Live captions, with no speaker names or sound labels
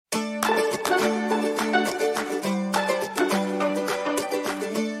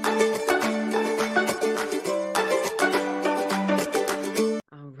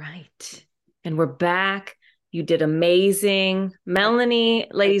we're back. You did amazing. Melanie,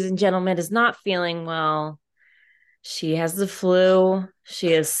 ladies and gentlemen, is not feeling well. She has the flu.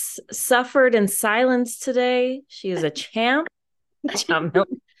 She has suffered in silence today. She is a champ.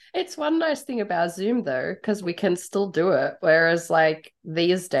 It's one nice thing about Zoom though, because we can still do it. Whereas like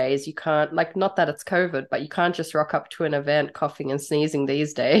these days you can't, like, not that it's COVID, but you can't just rock up to an event coughing and sneezing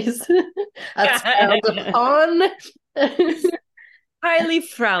these days. That's frowned upon. Highly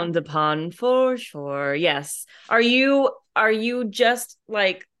frowned upon for sure. Yes. Are you just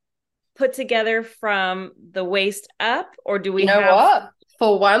like put together from the waist up, or do You we know have what?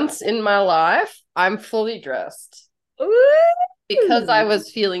 For once in my life, I'm fully dressed. Because I Ooh.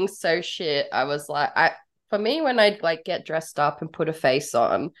 was feeling so shit. I was like, for me, when I like get dressed up and put a face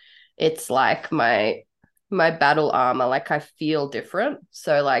on, it's like my battle armor. Like I feel different.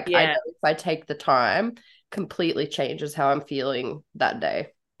 So like I know Yeah. if I take the time, completely changes how I'm feeling that day.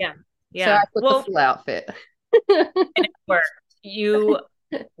 Yeah. So I Yeah. put the Well, full outfit. and it worked. You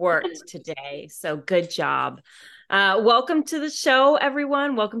worked today. So good job. Welcome to the show,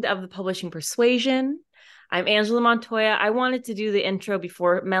 everyone. Welcome to Of the Publishing Persuasion. I'm Angela Montoya. I wanted to do the intro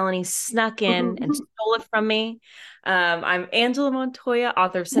before Melanie snuck in and stole it from me. I'm Angela Montoya,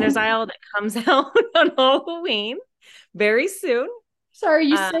 author of Sinner's Isle, that comes out on Halloween very soon. Sorry,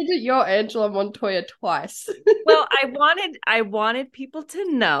 you Uh, said that you're Angela Montoya twice. well, I wanted people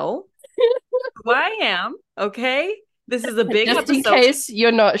to know who I am. Okay, this is a big Just in episode. case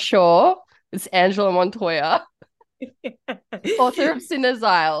you're not sure, it's Angela Montoya, author of Sinner's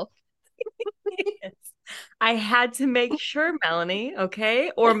Isle. Yes. I had to make sure, Melanie,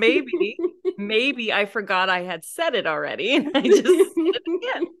 okay? Or maybe I forgot I had said it already and I just said it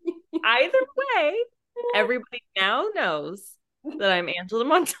again. Either way, everybody now knows that I'm Angela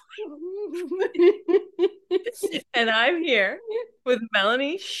Montoya and I'm here with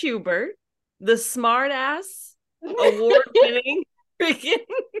Melanie Schubert, the smart ass, award winning freaking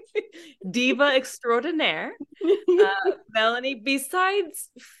diva extraordinaire. Melanie, besides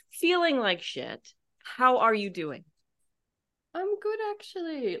feeling like shit, how are you doing? I'm good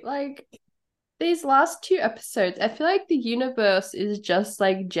actually. Like these last two episodes, I feel like the universe is just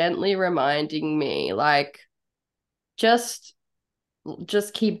like gently reminding me, like, just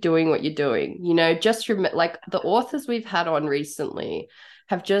just keep doing what you're doing. Like the authors we've had on recently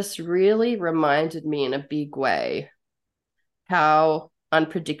have just really reminded me in a big way how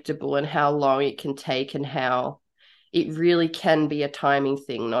unpredictable and how long it can take and how it really can be a timing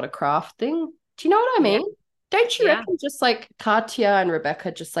thing, not a craft thing. Do you know what I Yeah, mean? Don't you yeah, reckon just like Katya and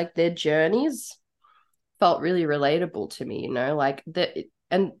Rebecca, just like their journeys felt really relatable to me, like the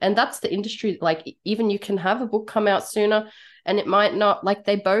and that's the industry. Like even you can have a book come out sooner and it might not, like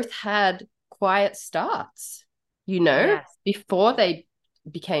they both had quiet starts, yes. before they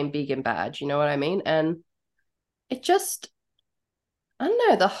became big and bad, you know what I mean? And it just, I don't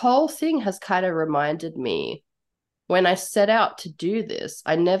know, the whole thing has kind of reminded me when I set out to do this,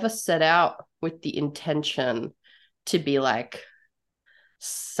 I never set out with the intention to be like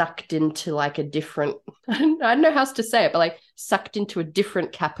sucked into like a different, I don't know how else to say it, but like sucked into a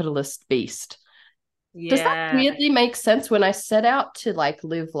different capitalist beast. Does that Yeah. weirdly make sense? When I set out to like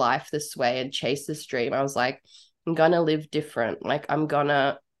live life this way and chase this dream, I was like, I'm gonna live different. Like I'm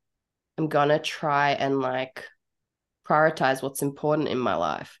gonna try and like prioritize what's important in my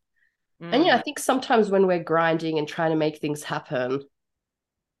life. And yeah, I Mm. think sometimes when we're grinding and trying to make things happen,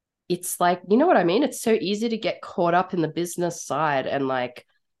 it's like, you know what I mean? It's so easy to get caught up in the business side and like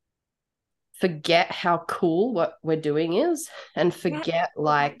forget how cool what we're doing is and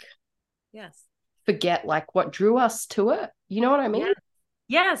Yeah. Yes. forget like what drew us to it. You know what I Yeah. mean?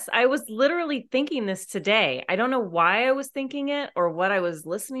 Yes. I was literally thinking this today. I don't know why I was thinking it or what I was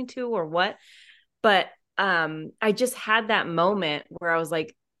listening to or what, but I just had that moment where I was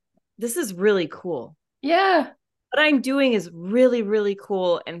like, this is really cool. Yeah. What I'm doing is really, really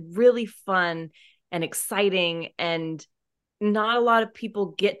cool and really fun and exciting. And not a lot of people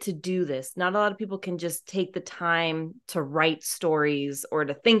get to do this. Not a lot of people can just take the time to write stories or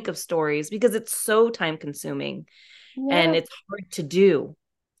to think of stories because it's so time consuming Yeah. and it's hard to do.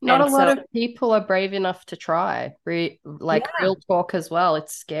 Not a And lot so, of people are brave enough to try. Like yeah, real talk as well.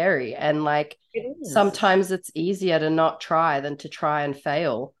 It's scary. And like it is. sometimes it's easier to not try than to try and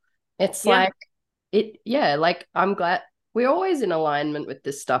fail. It's Yeah, like yeah, like I'm glad we're always in alignment with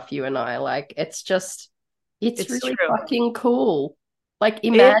this stuff, you and I. Like it's it's really true. fucking cool. Like It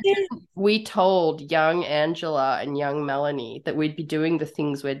imagine is. we told young Angela and young Melanie that we'd be doing the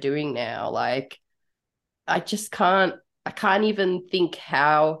things we're doing now. Like I just I can't even think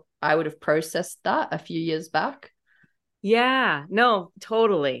how I would have processed that a few years back. Yeah, no,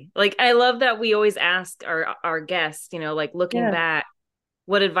 totally. Like I love that we always ask our guests, like looking Yeah. back,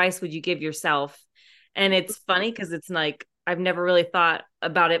 what advice would you give yourself? And it's funny because it's like I've never really thought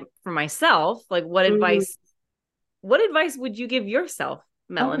about it for myself. Like Mm. what advice would you give yourself,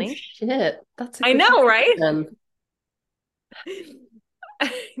 Oh Melanie? shit. That's a I good know, right? question.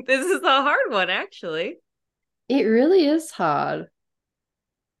 This is a hard one, actually. It really is hard.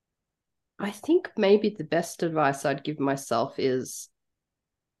 I think maybe the best advice I'd give myself is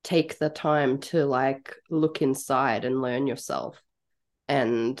take the time to like look inside and learn yourself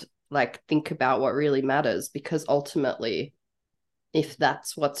and like think about what really matters, because ultimately if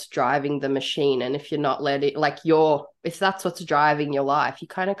that's what's driving the machine, and if you're not letting like your if that's what's driving your life, you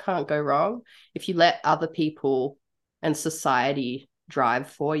kind of can't go wrong. If you let other people and society drive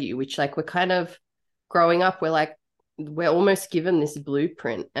for you, which like we're kind of growing up, we're almost given this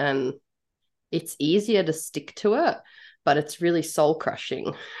blueprint, and it's easier to stick to it, but it's really soul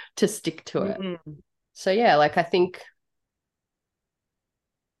crushing to stick to it. Mm-hmm. So yeah, like I think,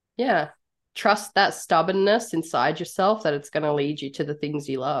 yeah, trust that stubbornness inside yourself, that it's going to lead you to the things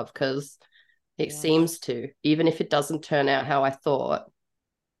you love, because it Yes. seems to, even if it doesn't turn out how I thought,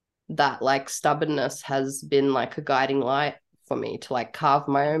 that like stubbornness has been like a guiding light for me to like carve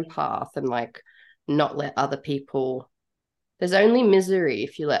my own path and like not let other people. There's only misery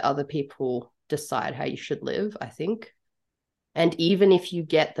if you let other people decide how you should live, I think. And even if you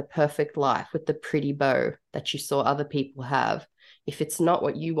get the perfect life with the pretty bow that you saw other people have, if it's not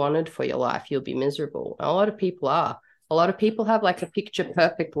what you wanted for your life, you'll be miserable. A lot of people are. A lot of people have like a picture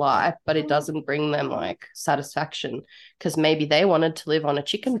perfect life, but it doesn't bring them like satisfaction, because maybe they wanted to live on a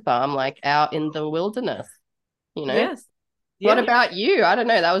chicken farm, like out in the wilderness, you know? Yes. What Yeah. about you? I don't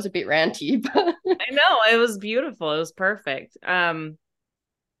know. That was a bit ranty, but I know. It was beautiful. It was perfect.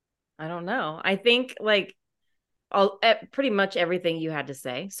 I don't know. I think like pretty much everything you had to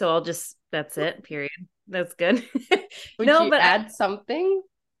say. So that's it, period. That's good. would No, you but add something?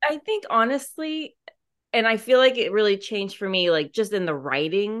 I think honestly, and I feel like it really changed for me, like just in the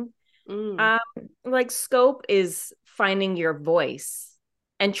writing, Mm. um, like scope is finding your voice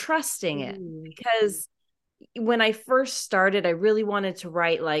and trusting it. Mm. Because when I first started, I really wanted to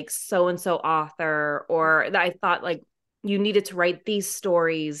write like so and so author, or that I thought like you needed to write these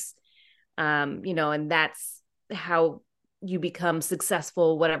stories, and that's how you become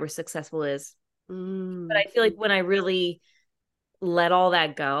successful, whatever successful is. But Mm. I feel like when I really let all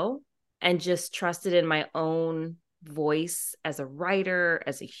that go and just trusted in my own voice as a writer,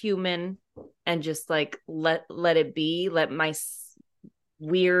 as a human, and just like let it be, let my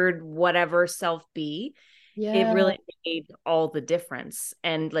weird whatever self be, it Yeah. really made all the difference.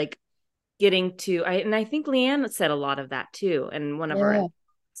 And like getting to I think Leanne said a lot of that too in one of our Yeah.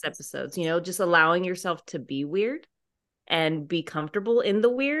 episodes, just allowing yourself to be weird and be comfortable in the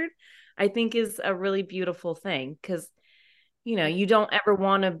weird, I think is a really beautiful thing. Because you don't ever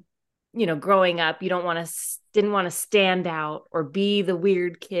want to, growing up, you don't want to didn't want to stand out or be the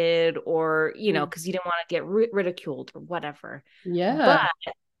weird kid, or Mm. because you didn't want to get ridiculed or whatever. but Yeah.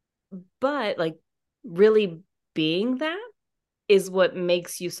 but like really being that is what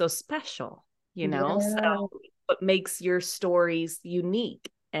makes you so special, so Yeah. what makes your stories unique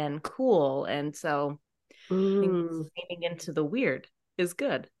and cool. And so I think Mm. leaning into the weird is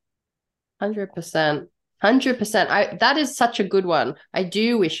good. 100%. 100%. That is such a good one. I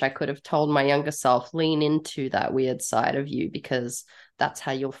do wish I could have told my younger self, lean into that weird side of you, because that's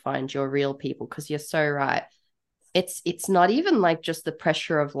how you'll find your real people, because you're so right. It's not even like just the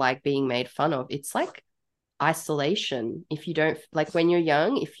pressure of like being made fun of. It's like isolation. If you don't, like when you're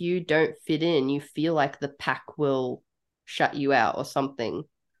young, if you don't fit in, you feel like the pack will shut you out or something.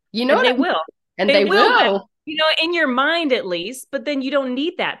 You know And what they I mean? will. And They they will, but will. in your mind at least, but then you don't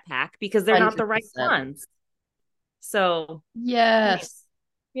need that pack because they're not the right 100%. ones. So, I mean, Yes.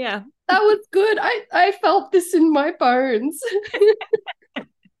 yeah. That was good. I felt this in my bones.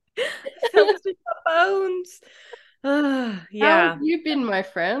 Felt in the bones. How have Yeah. you been, my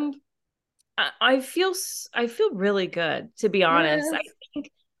friend? I feel really good, to be honest. I Yes.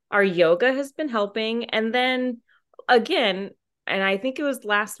 think our yoga has been helping. And then again, and I think it was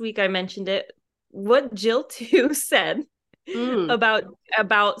last week I mentioned it, what Jill too said Mm,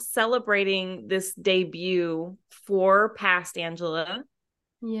 about celebrating this debut for past Angela,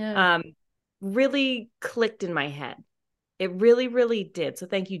 yeah. um really clicked in my head. It really, really did. So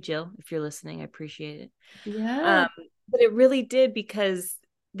thank you, Jill, if you're listening. I appreciate it. Yeah. Um, but it really did, because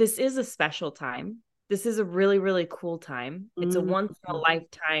this is a special time. This is a really, really cool time. It's a Mm, once in a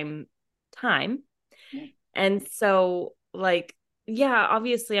lifetime time. yeah. And so, like, yeah,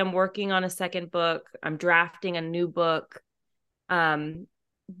 obviously I'm working on a second book. I'm drafting a new book.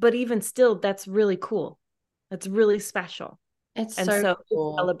 But even still, that's really cool. That's really special. It's And so so just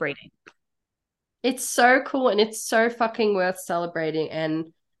cool. celebrating. It's so cool and it's so fucking worth celebrating.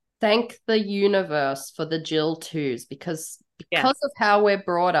 And thank the universe for the Jill twos because Yes. of how we're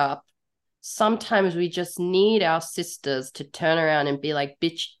brought up, sometimes we just need our sisters to turn around and be like,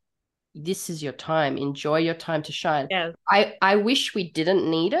 bitch, this is your time. Enjoy your time to shine. Yes. I wish we didn't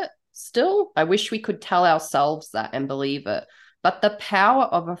need it still. I wish we could tell ourselves that and believe it. But the power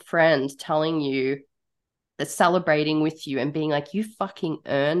of a friend telling you, celebrating with you and being like, you fucking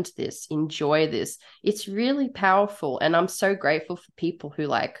earned this, enjoy this. It's really powerful. And I'm so grateful for people who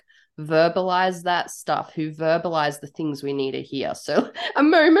like verbalize that stuff, who verbalize the things we need to hear. So a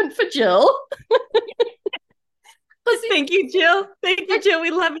moment for Jill. Thank you, Jill. Thank you, Jill.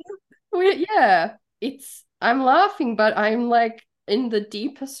 We love you. Yeah, I'm laughing, but I'm like in the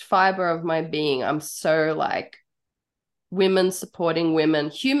deepest fiber of my being, I'm so like women supporting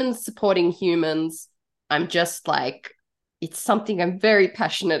women, humans supporting humans. I'm just like, it's something I'm very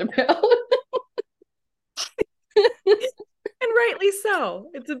passionate about. And rightly so.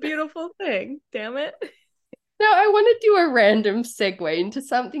 It's a beautiful thing. Damn it. Now, I want to do a random segue into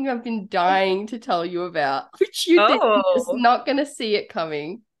something I've been dying to tell you about, which you're just Oh, not going to see it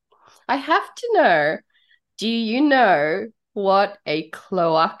coming. I have to know, do you know what a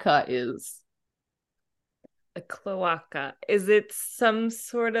cloaca is? a cloaca. Is it some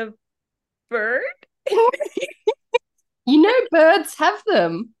sort of bird? You know, birds have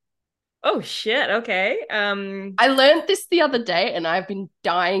them. Oh shit. Okay. I learned this the other day and I've been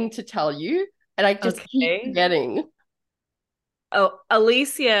dying to tell you, and I just keep Okay. forgetting. Oh,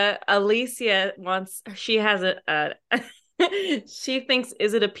 Alicia wants, she has she thinks,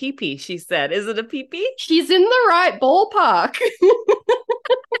 is it a pee-pee? She said, is it a pee-pee? She's in the right ballpark.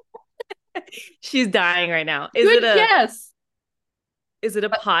 She's dying right now. Good guess. Is it a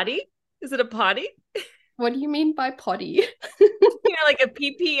potty? Is it a potty? What do you mean by potty? Like a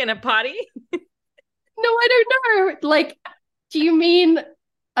pee-pee and a potty? No, I don't know. Like, do you mean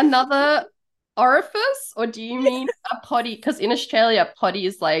another orifice or do you mean a potty? Because in Australia, potty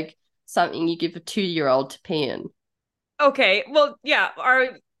is like something you give a 2-year-old to pee in. Okay. Well, yeah.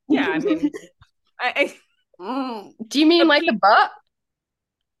 Yeah, I mean, I Do you mean a like a pee, butt?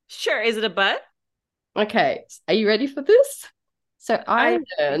 sure. Is it a butt? Okay, are you ready for this? So I I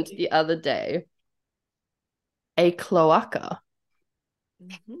learned the other day a cloaca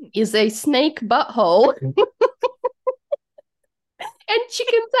Mhm. is a snake butthole, and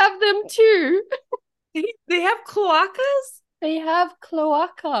chickens have them too. They have cloacas? They have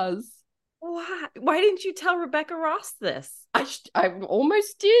cloacas. Why? Why didn't you tell Rebecca Ross this? I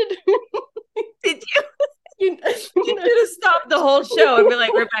almost did. Did you? You You should have stopped the whole show and be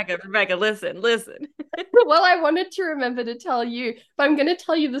like, Rebecca, listen. Well, I wanted to remember to tell you, but I'm going to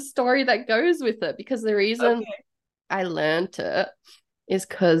tell you the story that goes with it because the reason Okay. I learned it is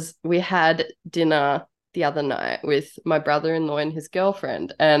because we had dinner the other night with my brother-in-law and his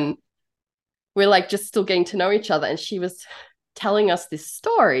girlfriend, and we're like just still getting to know each other. And she was telling us this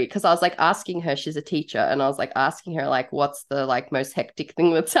story because I was like asking her, she's a teacher, and I was like asking her, like, what's the like most hectic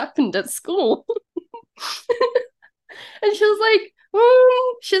thing that's happened at school? And she was like,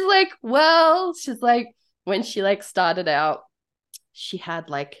 she's like, when she like started out, she had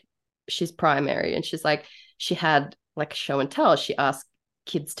like, she's primary, and she's like, she had like show and tell. She asked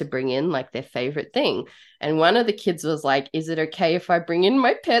kids to bring in like their favorite thing. And one of the kids was like, is it okay if I bring in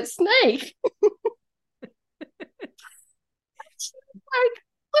my pet snake? Like,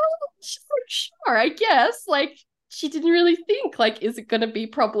 well, she's like, sure, I guess. Like, she didn't really think, like, is it going to be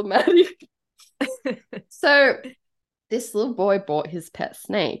problematic? So this little boy brought his pet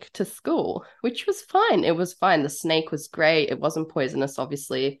snake to school, which was fine. It was fine. The snake was great. It wasn't poisonous,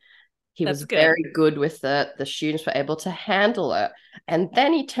 obviously. He was That's good. very good with it. The students were able to handle it. And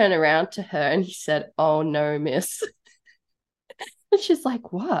then he turned around to her and he said, oh no, miss. And she's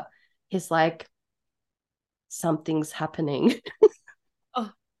like, what? He's like, something's happening.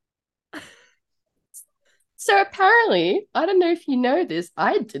 Oh, So apparently, I don't know if you know this,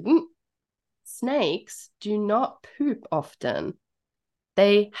 I didn't. Snakes do not poop often.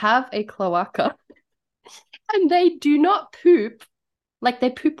 They have a cloaca and they do not poop. Like they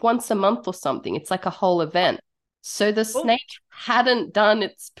poop once a month or something. It's like a whole event. So the oh, snake hadn't done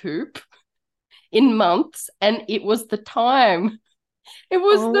its poop in months, and it was the time. It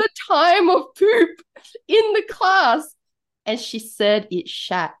was oh, the time of poop in the class. And she said it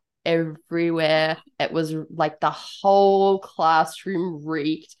shat everywhere. It was like the whole classroom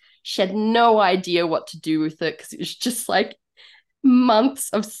reeked. She had no idea what to do with it because it was just like months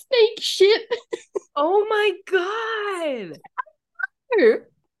of snake shit. Oh my God.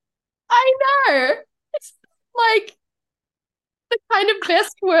 I know. It's like the kind of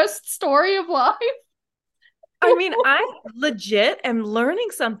best worst story of life. I mean, I legit am learning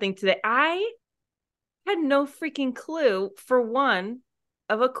something today. I had no freaking clue, for one,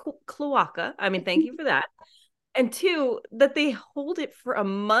 of a cloaca. I mean, thank you for that. And two, that they hold it for a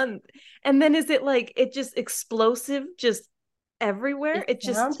month. And then is it like it just explosive just everywhere? It It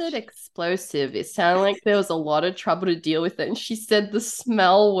just sounded explosive. It sounded like there was a lot of trouble to deal with it. And she said the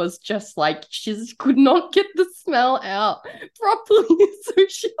smell was just like she just could not get the smell out properly. So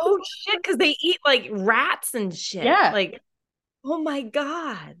she, oh shit, because they eat like rats and shit. yeah, Like, oh my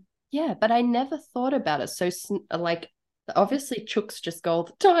God. yeah. But I never thought about it. So, like, obviously, chooks just go all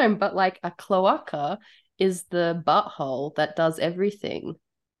the time, but like a cloaca is the butthole that does everything.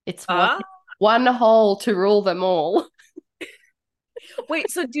 It's Ah, one hole to rule them all. wait,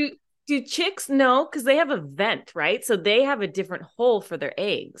 so do chicks know? Because they have a vent, right? So they have a different hole for their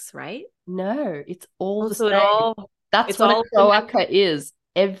eggs, right? No, it's all Oh, the so it same. all That's it's what a all cloaca is.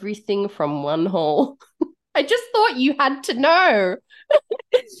 Everything from one hole. I just thought you had to know.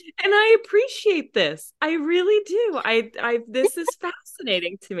 and I appreciate this. I really do. I this is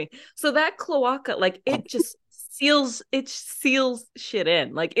fascinating to me. So that cloaca, like it seals shit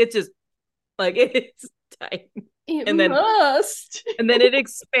in. Like it just like it's tight. It And then must. it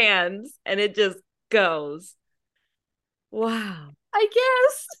expands and it just goes. Wow. I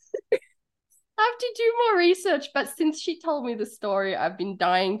guess. I have to do more research, but since she told me the story, I've been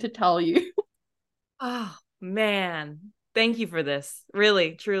dying to tell you. Oh man. Thank you for this.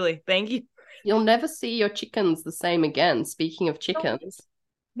 Really, truly. Thank you. You'll never see your chickens the same again. Speaking of No, chickens.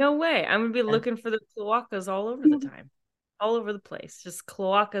 no way. I'm gonna be Yeah. looking for the cloacas all over the time. All over the place. Just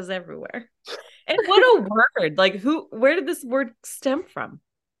cloacas everywhere. And what a word. Like where did this word stem from?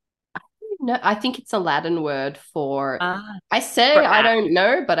 No, I think it's a Latin word for. Ah, I say for I don't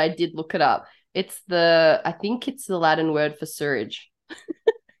know, but I did look it up. I think it's the Latin word for sewage.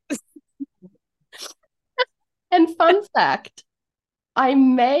 And fun fact, I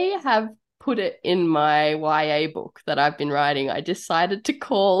may have put it in my YA book that I've been writing. I decided to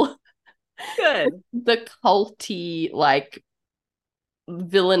call good. the culty, like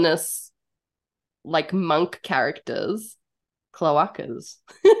villainous, like monk characters cloacas.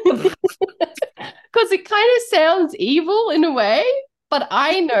 Because it kind of sounds evil in a way, but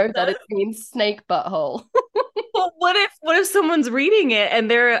I know that it means snake butthole. Well, what if someone's reading it and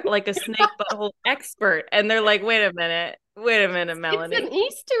they're like a snake butthole expert and they're like, wait a minute, It's Melanie. an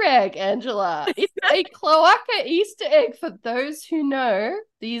Easter egg, Angela. It's a cloaca Easter egg for those who know,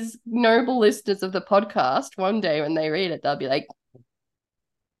 these noble listeners of the podcast. One day when they read it, they'll be like,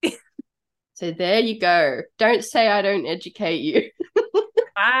 so there you go. Don't say I don't educate you.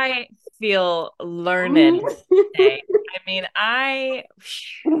 I feel learned today. I mean,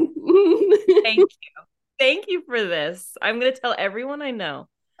 thank you. Thank you for this. I'm gonna tell everyone I know.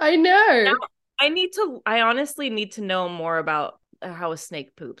 I know. Now, I honestly need to know more about how a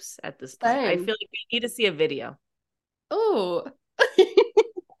snake poops at this point. I Same. feel like we need to see a video. Oh.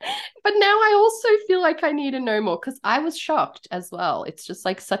 But now I also feel like I need to know more because I was shocked as well. It's just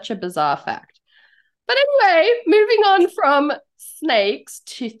like such a bizarre fact. But anyway, moving on from snakes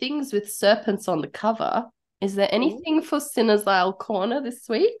to things with serpents on the cover. Is there Ooh. anything for Cinerzile Corner this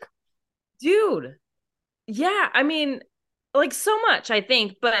week? Dude, yeah, I mean, like so much, I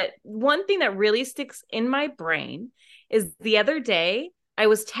think. But one thing that really sticks in my brain is the other day I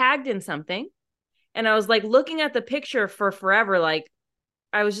was tagged in something and I was like looking at the picture for forever. Like,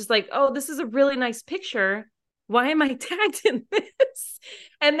 I was just like, oh, this is a really nice picture. Why am I tagged in this?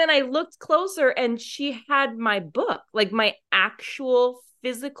 And then I looked closer and she had my book, like my actual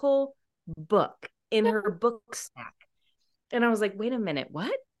physical book in her book stack. And I was like, wait a minute,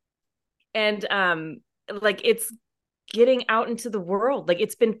 what? And like it's getting out into the world. Like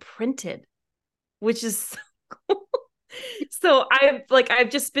it's been printed, which is so cool. So I've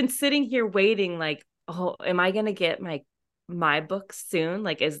just been sitting here waiting, like, oh, am I gonna get my book soon?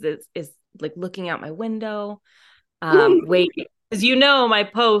 Like, is like looking out my window, waiting. Because my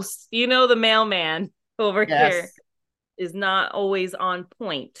post, the mailman over here Yes. is not always on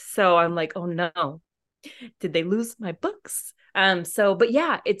point. So I'm like, oh no, did they lose my books? But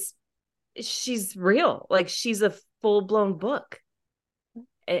yeah, she's real. Like she's a full blown book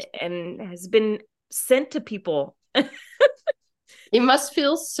and has been sent to people. It must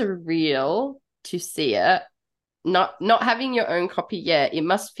feel surreal to see it. Not having your own copy yet. It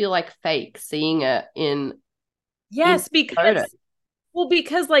must feel like fake seeing it in Yes, photo.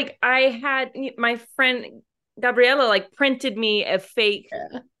 because like I had my friend Gabriella like printed me a fake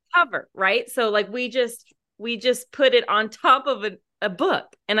Yeah. cover, right? So like we just put it on top of a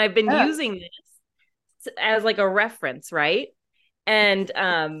book, and I've been Yeah. using this as like a reference, right? And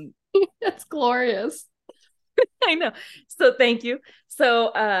That's glorious. I know. So thank you.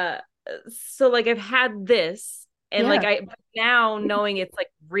 So like I've had this, and like Yeah. I now knowing it's like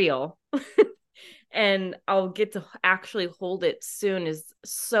real and I'll get to actually hold it soon is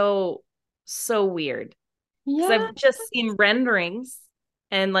so weird because Yeah. I've just seen renderings,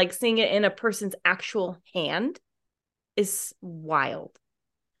 and like seeing it in a person's actual hand is wild.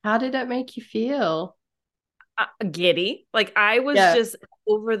 How did it make you feel? Giddy. Like I was Yeah. just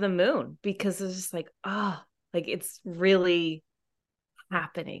over the moon because it's just like, oh, like it's really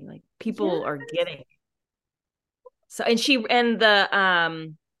happening. Like Yeah. people are getting it. So and she and the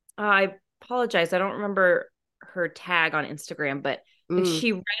I apologize. I don't remember her tag on Instagram, but like Mm.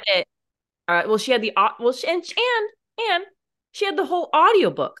 she read it. Well, she had the well, and she had the whole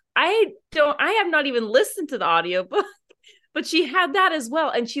audiobook. I have not even listened to the audiobook, but she had that as well,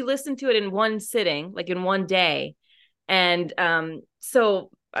 and she listened to it in one sitting, like in one day. And so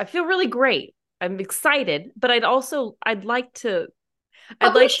I feel really great. I'm excited, but I'd like to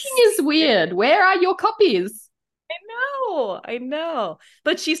Publishing see is it. weird. Where are your copies? I know.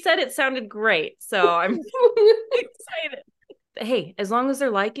 But she said it sounded great, so I'm excited. Hey, as long as they're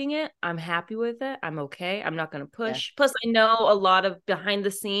liking it, I'm happy with it. I'm okay. I'm not going to Yeah. push. Plus, I know a lot of behind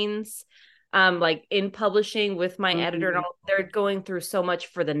the scenes, like in publishing with my editor and Mm. all, they're going through so much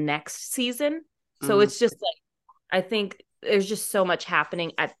for the next season. So Mm. it's just like, I think there's just so much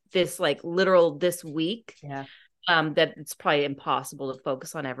happening at this, like literal this week, Yeah. that it's probably impossible to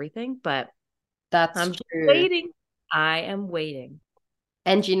focus on everything, but That's I'm just true. waiting. I am waiting.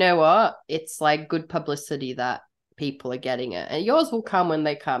 And you know what? It's like good publicity that people are getting it. And yours will come when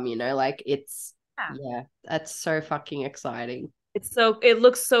they come, like Yeah. yeah, that's so fucking exciting. It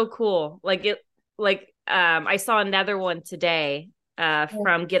looks so cool. I saw another one today Yeah.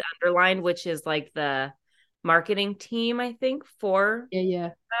 from Get Underlined, which is like the marketing team, I think, for Yeah, yeah.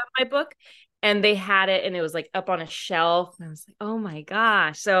 my book. And they had it and it was like up on a shelf. And I was like, oh my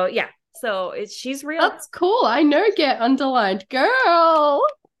gosh. So yeah. So she's real. That's cool. I know get underlined. Girl.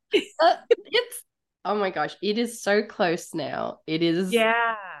 It's oh my gosh, it is so close now. It is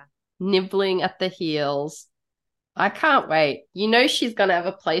Yeah. nibbling at the heels. I can't wait. She's gonna have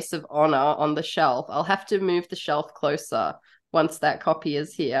a place of honor on the shelf. I'll have to move the shelf closer once that copy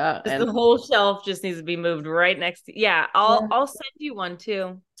is here. Just And the whole shelf just needs to be moved right next to yeah. I'll yeah, I'll send you one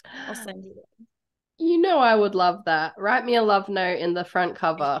too. I'll send you one. I would love that. Write me a love note in the front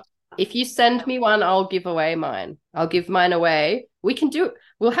cover. If you send me one, I'll give away mine. I'll give mine away.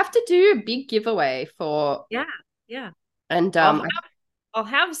 We'll have to do a big giveaway for Yeah. Yeah. and I'll have I'll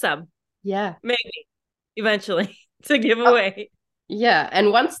have some, yeah. maybe eventually to give Uh, away. Yeah,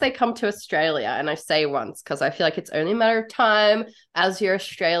 and once they come to Australia, and I say once because I feel like it's only a matter of time as your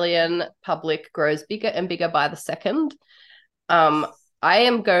Australian public grows bigger and bigger by the second. Um, I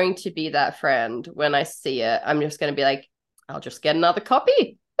am going to be that friend when I see it. I'm just going to be like, I'll just get another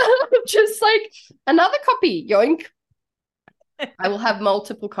copy. Just like another copy. Yoink. I will have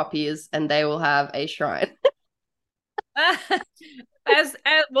multiple copies and they will have a shrine. As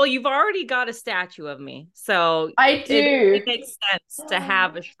well, you've already got a statue of me, so I it do. only makes sense to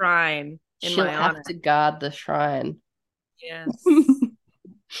have a shrine in She'll my have honor. to guard the shrine. Yes.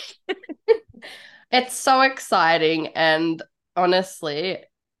 It's so exciting. And honestly,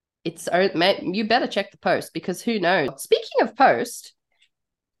 you better check the post because who knows? Speaking of post,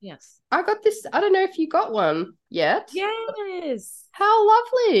 Yes. I got this. I don't know if you got one yet. Yes. How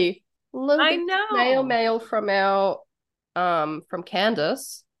lovely. A little I bit of know. mail from from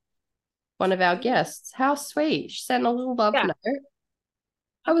Candace, one of our guests. How sweet. She sent a little love Yeah. note.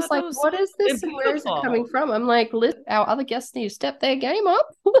 I I was thought that like, was what is this and where is it coming beautiful. from? I'm like, our other guests need to step their game up.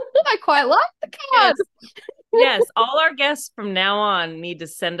 I quite like the card. Yes. Yes. All our guests from now on need to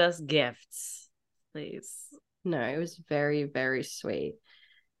send us gifts, please. No, it was very, very sweet.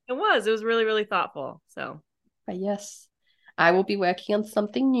 It was really, really thoughtful. So But yes, I will be working on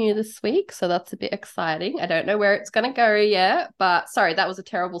something new this week. So that's a bit exciting. I don't know where it's going to go yet, but sorry, that was a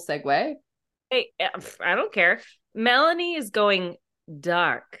terrible segue. hey, I don't care. Melanie is going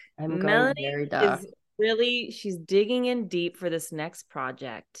dark. I'm going Melanie very dark. is she's digging in deep for this next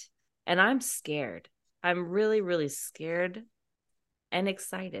project. And I'm scared. I'm really, really scared and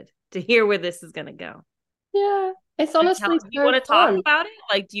excited to hear where this is going to go. Yeah, it's Do honestly you so want to talk fun. about it?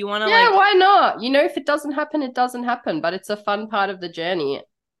 Like, do you want to Yeah, like, why not? If it doesn't happen, it doesn't happen, but it's a fun part of the journey.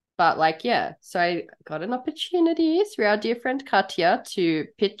 But like, yeah, so I got an opportunity through our dear friend Katya to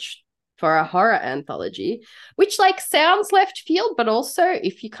pitch for a horror anthology, which like sounds left field, but also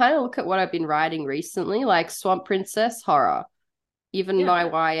if you kind of look at what I've been writing recently, like Swamp Princess horror, even my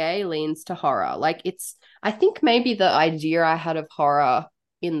YA leans to horror. Like I think maybe the idea I had of horror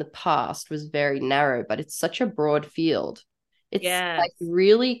in the past was very narrow, but it's such a broad field. It's like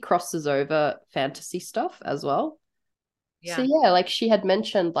really crosses over fantasy stuff as well. So yeah, like she had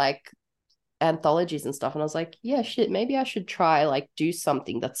mentioned like anthologies and stuff, and I was like, yeah, shit, maybe I should try like do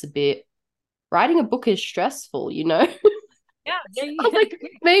something that's a bit. Writing a book is stressful, you know. Yeah, I was like,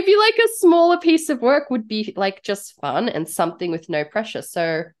 maybe like a smaller piece of work would be like just fun and something with no pressure.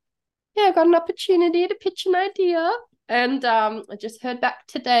 So yeah, I got an opportunity to pitch an idea, and I just heard back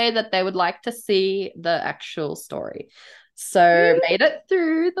today that they would like to see the actual story. So made it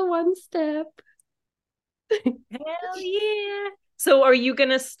through the one step. Hell yeah. So are you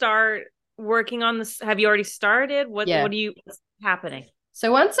gonna start working on this? Have you already started? What's happening?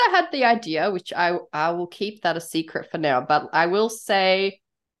 So once I had the idea, which I will keep that a secret for now, but I will say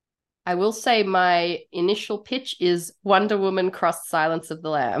my initial pitch is Wonder Woman cross Silence of the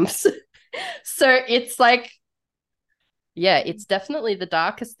Lambs. So it's like, yeah, it's definitely the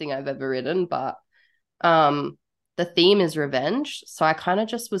darkest thing I've ever written, but the theme is revenge. So I kind of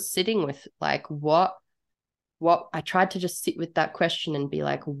just was sitting with like what I tried to just sit with that question and be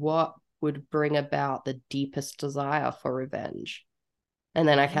like, what would bring about the deepest desire for revenge? And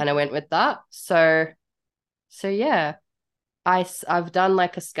then I kind of went with that. So yeah, I've done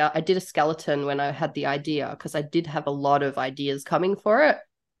like I did a skeleton when I had the idea, because I did have a lot of ideas coming for it.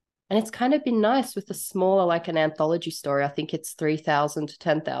 And it's kind of been nice with a smaller, like an anthology story. I think it's 3,000 to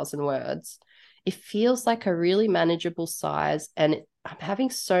 10,000 words. It feels like a really manageable size. And I'm having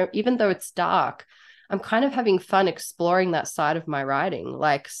even though it's dark, I'm kind of having fun exploring that side of my writing,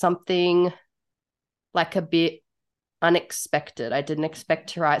 like something like a bit unexpected. I didn't expect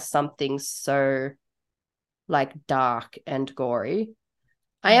to write something so like dark and gory.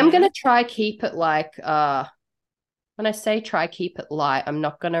 I am going to try keep it like when I say try keep it light, I'm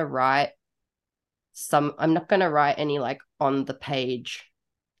not going to write any like on the page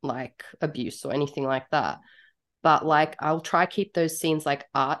like abuse or anything like that. But like I'll try keep those scenes like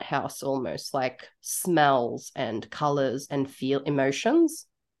art house, almost like smells and colors and feel emotions.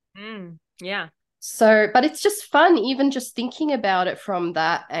 Yeah. So, but it's just fun, even just thinking about it from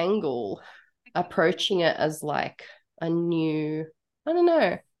that angle, approaching it as like a new, I don't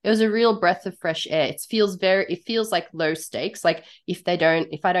know. It was a real breath of fresh air. It feels like low stakes. Like if I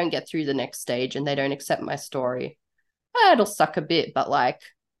don't get through the next stage and they don't accept my story, it'll suck a bit. But like,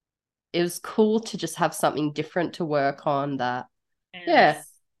 it was cool to just have something different to work on that. Yeah.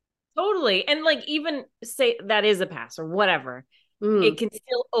 Totally. And like, even say that is a pass or whatever, it can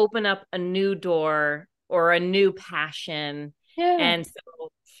still open up a new door or a new passion. Yeah. And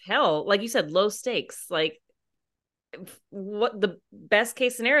so, hell, like you said, low stakes. Like, what the best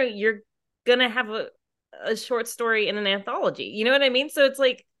case scenario, you're gonna have a short story in an anthology. You know what I mean? So it's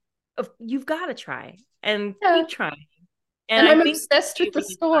like, you've got to try and keep trying. And I'm obsessed with the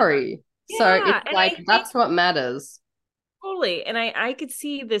story. So it's like, that's what matters. Totally. And I could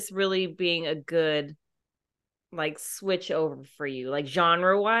see this really being a good like switch over for you, like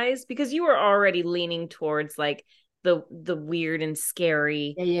genre wise, because you were already leaning towards like the weird and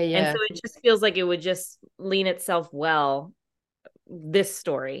scary. Yeah. And so it just feels like it would just lean itself well, this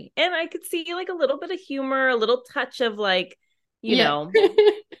story. And I could see like a little bit of humor, a little touch of like, you know,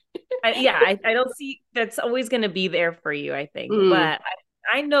 I don't see that's always going to be there for you, I think. But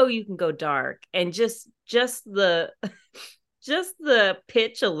I know you can go dark, and just the just the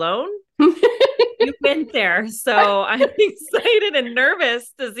pitch alone, you went there. So I'm excited and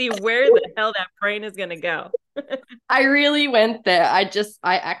nervous to see where the hell that brain is going to go. I really went there. I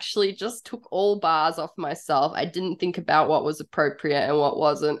actually just took all bars off myself. I didn't think about what was appropriate and what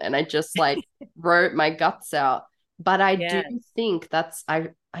wasn't. And I just like wrote my guts out. But I do think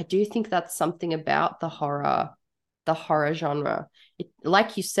I do think that's something about the horror genre.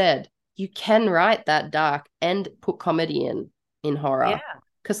 Like you said, you can write that dark and put comedy in horror.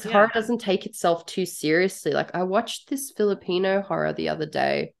 Because horror doesn't take itself too seriously. Like I watched this Filipino horror the other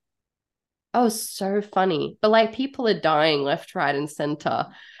day. Oh, so funny. But like people are dying left, right, and center.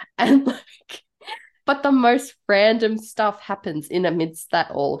 And like, but the most random stuff happens in amidst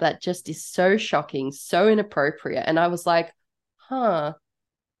that all that just is so shocking, so inappropriate. And I was like, huh,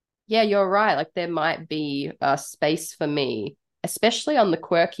 yeah, you're right. Like there might be a space for me, especially on the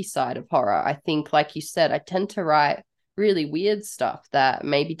quirky side of horror. I think, like you said, I tend to write really weird stuff that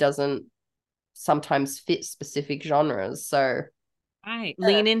maybe doesn't sometimes fit specific genres. So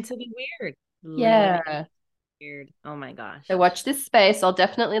lean into the weird. Yeah. Weird. Oh my gosh. So watch this space. I'll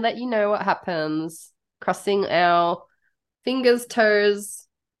definitely let you know what happens. Crossing our fingers, toes,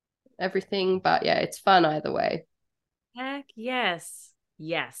 everything. But yeah, it's fun either way. Heck yes.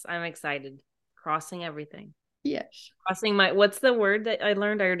 Yes, I'm excited. Crossing everything. Yes. Crossing my, what's the word that I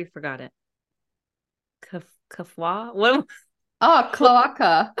learned? I already forgot it. Kafwa? What? Oh,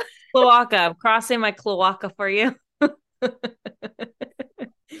 cloaca. Cloaca. I'm crossing my cloaca for you.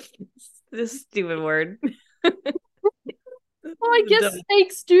 This stupid word. Well, I guess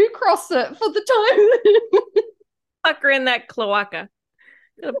snakes do cross it for the time. Pucker in that cloaca.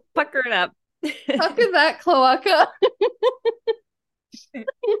 Gotta pucker it up. Pucker that cloaca.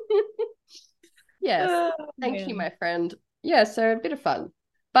 Yes. Oh, Thank you, man. my friend. Yeah, so a bit of fun.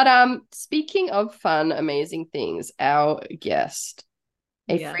 But speaking of fun, amazing things, our guest,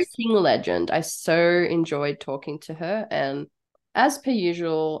 a Yes, freaking legend. I so enjoyed talking to her. And as per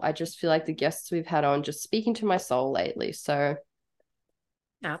usual, I just feel like the guests we've had on just speaking to my soul lately. So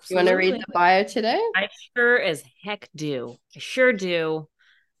you want to read absolutely. the bio today? I sure as heck do. I sure do.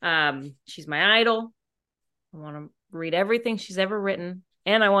 She's my idol. I want to read everything she's ever written,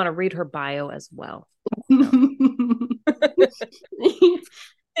 and I want to read her bio as well.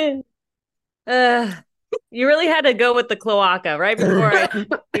 So. uh, you really had to go with the cloaca right before I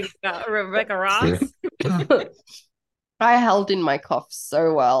got Rebecca Ross. I held in my cough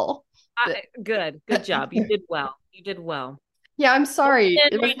so well. Good job. You did well. You did well. Yeah, I'm Hold sorry.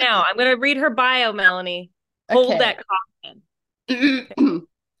 it in right now. I'm going to read her bio, Melanie. Hold Okay. that cough in.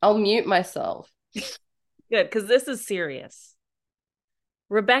 I'll mute myself. Good, because this is serious.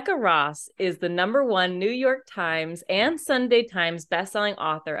 Rebecca Ross is the #1 New York Times and Sunday Times bestselling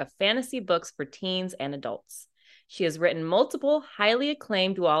author of fantasy books for teens and adults. She has written multiple highly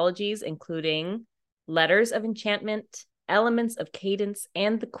acclaimed duologies, including Letters of Enchantment, Elements of Cadence,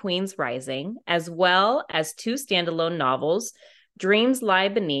 and The Queen's Rising, as well as 2 standalone novels, Dreams Lie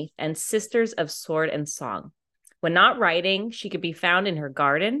Beneath and Sisters of Sword and Song. When not writing, she could be found in her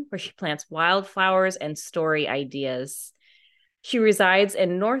garden, where she plants wildflowers and story ideas. She resides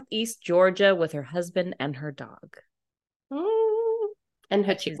in Northeast Georgia with her husband and her dog. And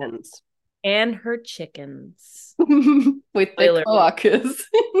her chickens. And her chickens. With the Spoiler. cloacas.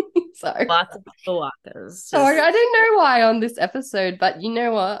 Sorry. Lots of cloacas. Sorry, I don't know why on this episode, but you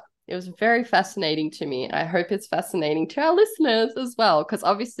know what? It was very fascinating to me. I hope it's fascinating to our listeners as well, because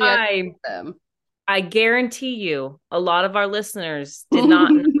obviously I know them. I guarantee you a lot of our listeners did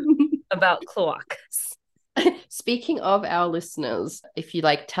not know about cloacas. Speaking of our listeners, if you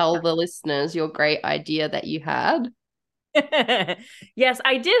like tell the listeners your great idea that you had. Yes,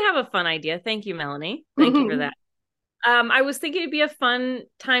 I did have a fun idea. Thank you, Melanie. Thank you for that. I was thinking it'd be a fun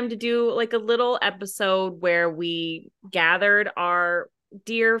time to do like a little episode where we gathered our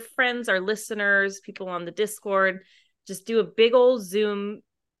dear friends, our listeners, people on the Discord, just do a big old Zoom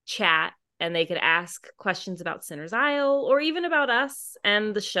chat, and they could ask questions about Sinner's Isle or even about us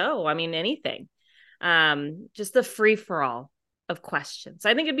and the show. I mean, anything. Just a free for all of questions.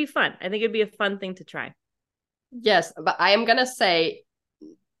 I think it'd be fun. I think it'd be a fun thing to try. Yes, but I am gonna say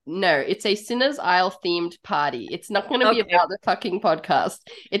no, it's a Sinner's Isle themed party. It's not going to be about the fucking podcast.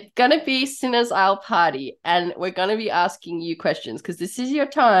 It's going to be Sinner's Isle party. And we're going to be asking you questions because this is your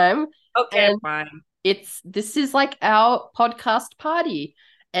time. Okay, and fine. This is like our podcast party.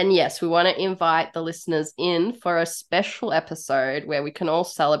 And yes, we want to invite the listeners in for a special episode where we can all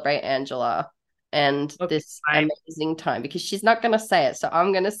celebrate Angela and this amazing time, because she's not going to say it. So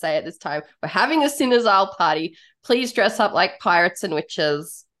I'm going to say it this time. We're having a Sinner's Isle party. Please dress up like pirates and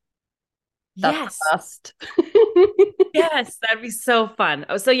witches. Yes. That's Yes, that'd be so fun.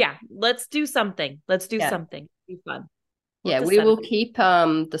 Oh, so yeah, let's do something. Let's do something. It'd be fun. Yeah, we will keep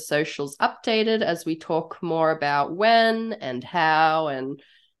the socials updated as we talk more about when and how and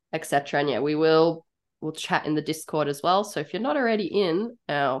etc. And yeah, we'll chat in the Discord as well. So if you're not already in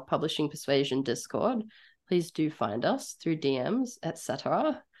our Publishing Persuasion Discord, please do find us through DMs,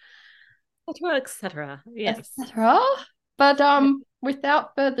 etc. etc. Yes. etc. But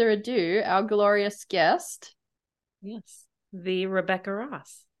without further ado, our glorious guest. Yes. The Rebecca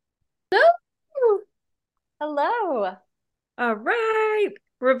Ross. Hello. All right.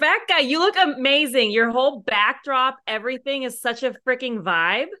 Rebecca, you look amazing. Your whole backdrop, everything is such a freaking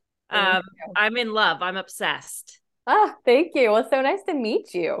vibe. I'm in love. I'm obsessed. Ah, thank you. Well, so nice to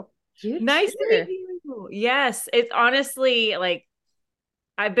meet you. Nice to meet you. Yes. It's honestly like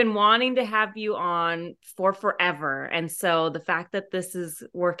I've been wanting to have you on for forever. And so the fact that this is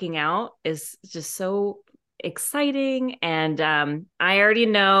working out is just so exciting. And I already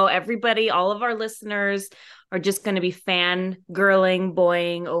know everybody, all of our listeners are just going to be fangirling,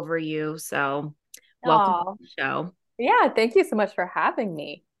 boying over you. So Welcome to Oh, the show. yeah. Thank you so much for having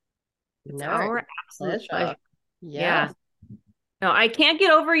me. It's No, our absolute pleasure. pleasure. Yeah. Yeah. No, I can't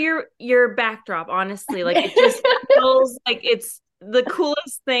get over your backdrop, honestly. Like it just feels like it's the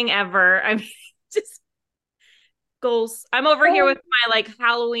coolest thing ever. I mean, just goals. I'm over here with my like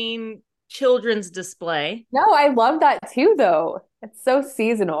Halloween children's display. No, I love that too, though. It's so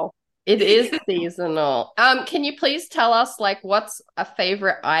seasonal. It is seasonal. Can you please tell us like what's a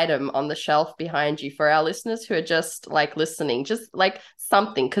favorite item on the shelf behind you for our listeners who are just like listening? Just like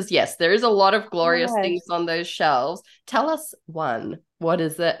something, because yes, there is a lot of glorious Gosh. things on those shelves. Tell us one. What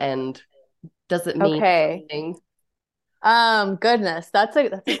is it and does it mean Okay. anything? Goodness, that's a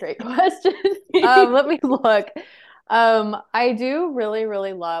great question. Let me look. I do really,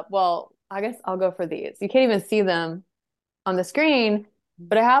 really love, well, I guess I'll go for these. You can't even see them on the screen,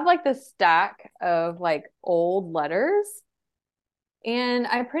 but I have like this stack of like old letters. And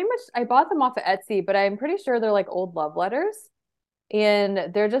I bought them off of Etsy, but I'm pretty sure they're like old love letters.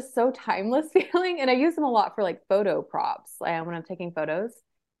 And they're just so timeless feeling. And I use them a lot for like photo props when I'm taking photos.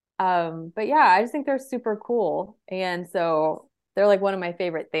 But yeah, I just think they're super cool. And so they're like one of my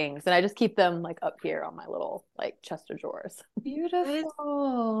favorite things. And I just keep them like up here on my little like chest of drawers.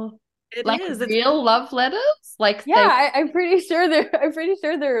 Beautiful. It Like is. It's real love letters? Like Yeah, they I'm pretty sure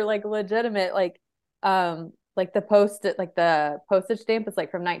they're like legitimate, like the postage stamp is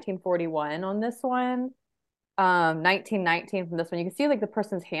like from 1941 on this one. 1919 from this one. You can see like the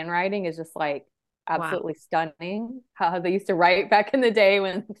person's handwriting is just like wow. absolutely stunning. How they used to write back in the day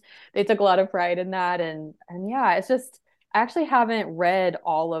when they took a lot of pride in that. And yeah, it's just I actually haven't read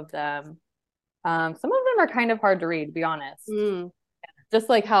all of them. Some of them are kind of hard to read, to be honest. Mm. Just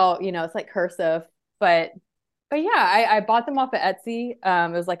like how, it's like cursive, but yeah, I bought them off of Etsy.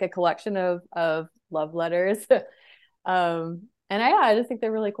 It was like a collection of love letters. I just think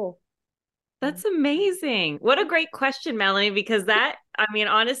they're really cool. That's amazing. What a great question, Melanie, because I mean,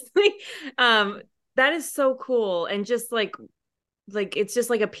 honestly, um, that is so cool. And just like it's just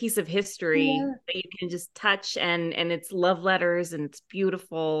like a piece of history Yeah. that you can just touch and it's love letters and it's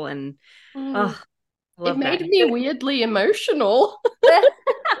beautiful and Mm. oh, I It love made that. me weirdly emotional.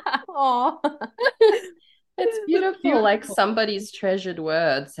 Oh, It's That's beautiful. Like beautiful. somebody's treasured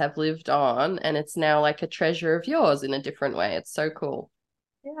words have lived on, and it's now like a treasure of yours in a different way. It's so cool.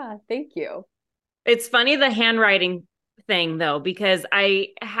 yeah, thank you. It's funny the handwriting thing though, because I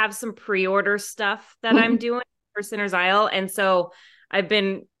have some pre-order stuff that I'm doing for Sinner's Isle. And so I've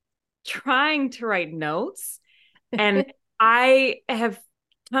been trying to write notes and I have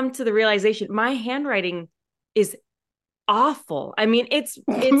come to the realization my handwriting is awful. I mean, it's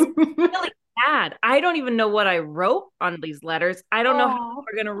really bad. I don't even know what I wrote on these letters. I don't know how Oh.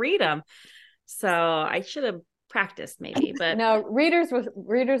 we're gonna read them. So I should have practiced maybe, but No, readers will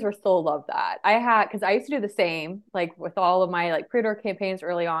still love that. Because I used to do the same, like with all of my like pre-order campaigns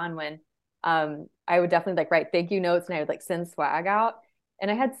early on when I would definitely like write thank you notes and I would like send swag out. And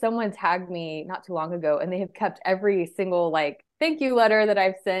I had someone tag me not too long ago and they have kept every single like thank you letter that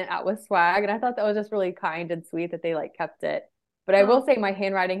I've sent out with swag. And I thought that was just really kind and sweet that they like kept it. But I will oh, say my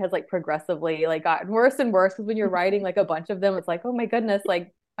handwriting has like progressively like gotten worse and worse because when you're writing like a bunch of them, it's like, oh my goodness,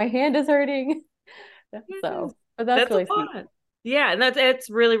 like my hand is hurting. yes. So, but that's That's a really sweet. lot. Yeah, and that's it's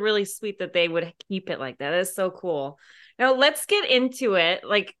really, really sweet that they would keep it like that. That is so cool. Now let's get into it.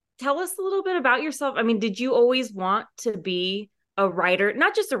 Like, tell us a little bit about yourself. I mean, did you always want to be a writer?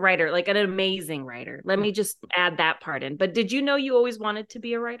 Not just a writer, like an amazing writer. Let me just add that part in. But did you know you always wanted to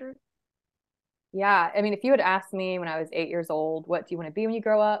be a writer? Yeah, I mean, if you had asked me when I was 8 years old, what do you want to be when you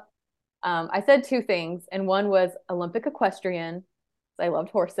grow up? I said two things, and one was Olympic equestrian. I loved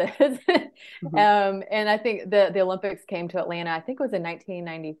horses. Mhm. And I think the Olympics came to Atlanta. I think it was in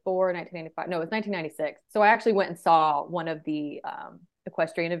 1994, 1995. No, it was 1996. So I actually went and saw one of the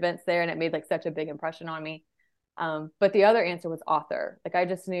equestrian events there, and it made like such a big impression on me. But the other answer was author. Like I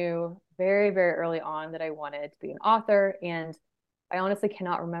just knew very, very early on that I wanted to be an author, and I honestly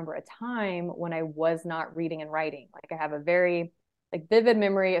cannot remember a time when I was not reading and writing. Like I have a very like vivid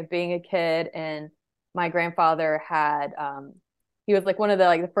memory of being a kid and my grandfather had he was like one of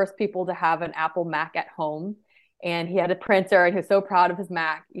the first people to have an Apple Mac at home and he had a printer and he was so proud of his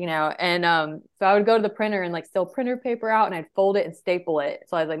Mac, and so I would go to the printer and like steal printer paper out and I'd fold it and staple it.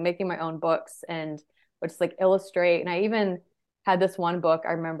 So I was like making my own books and would just like illustrate. And I even had this one book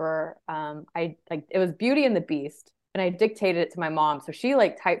I remember I like it was Beauty and the Beast and I dictated it to my mom. So she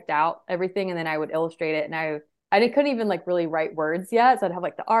like typed out everything and then I would illustrate it and I couldn't even like really write words yet. So I'd have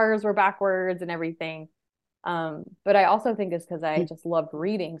like the R's were backwards and everything. But I also think it's because I just loved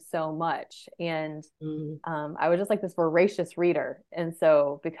reading so much. And I was just like this voracious reader. And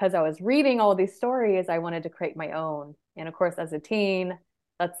so because I was reading all these stories, I wanted to create my own. And of course, as a teen,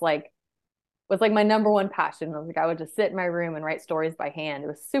 that's like was like my number one passion. I was like, I would just sit in my room and write stories by hand. It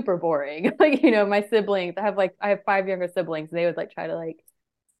was super boring. Like, my siblings, I have 5 younger siblings, and they would like try to like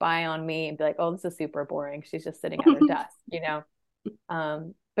spy on me and be like, oh, this is super boring. She's just sitting at her desk.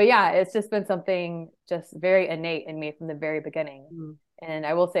 But yeah, it's just been something just very innate in me from the very beginning. And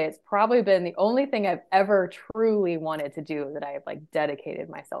I will say it's probably been the only thing I've ever truly wanted to do that I've like dedicated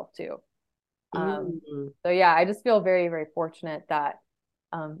myself to. So yeah, I just feel very, very fortunate that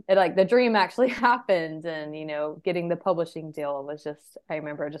it like the dream actually happened, and getting the publishing deal was just, I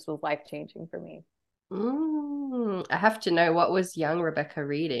remember it just was life changing for me. I have to know, what was young Rebecca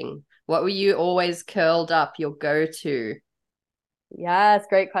reading? What were you always curled up, your go-to? Yes,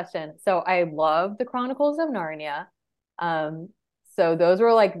 great question. So I love the Chronicles of Narnia. Um, so those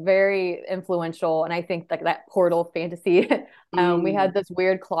were like very influential, and I think like that portal fantasy. We had this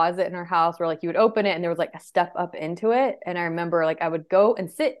weird closet in our house where like you would open it and there was like a step up into it. And I remember like I would go and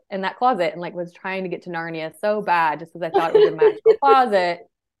sit in that closet and like was trying to get to Narnia so bad just because I thought it was a magical closet.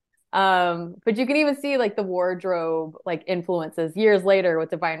 But you can even see like the wardrobe like influences years later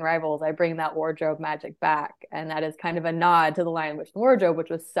with Divine Rivals. I bring that wardrobe magic back, and that is kind of a nod to the Lion, Witch, and Wardrobe, which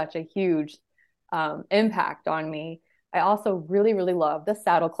was such a huge impact on me. I also really, really love the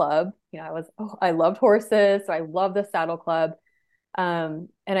Saddle Club. I loved horses, so I love the Saddle Club. And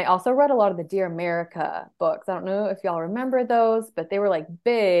I also read a lot of the Dear America books. I don't know if y'all remember those, but they were like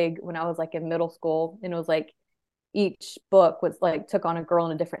big when I was like in middle school, and it was like each book was like took on a girl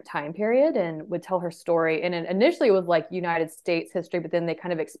in a different time period and would tell her story. And initially it was like United States history, but then they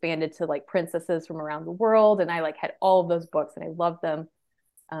kind of expanded to like princesses from around the world. And I like had all of those books and I loved them.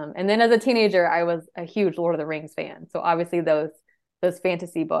 And then as a teenager, I was a huge Lord of the Rings fan. So obviously those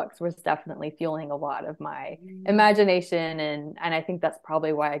fantasy books was definitely fueling a lot of my imagination. And I think that's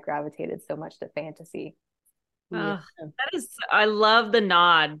probably why I gravitated so much to fantasy. I love the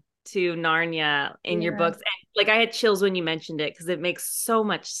nod to Narnia in your books. And like I had chills when you mentioned it because it makes so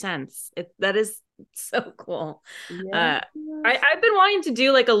much sense. That is so cool. I've been wanting to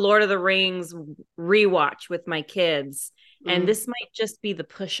do like a Lord of the Rings rewatch with my kids, and this might just be the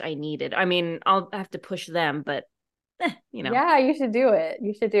push I needed. I mean, I'll have to push them, but Yeah, you should do it.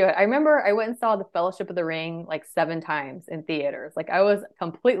 You should do it. I remember I went and saw The Fellowship of the Ring like 7 times in theaters. Like I was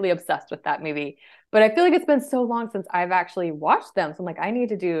completely obsessed with that movie. But I feel like it's been so long since I've actually watched them. So I'm like, I need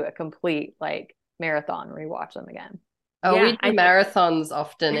to do a complete like marathon, rewatch them again. Oh, we do marathons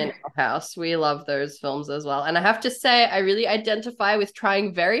often in our house. We love those films as well. And I have to say, I really identify with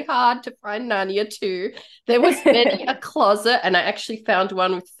trying very hard to find Narnia too. There was many a closet, and I actually found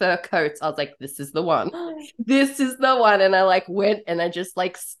one with fur coats. I was like, this is the one. This is the one. And I like went and I just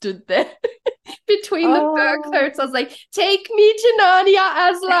like stood there between the fur coats. I was like, take me to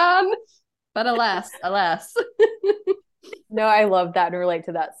Narnia, Aslan. But alas. No, I love that and relate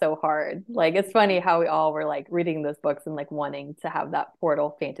to that so hard. Like it's funny how we all were like reading those books and like wanting to have that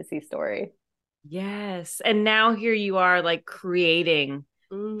portal fantasy story. Yes. And now here you are like creating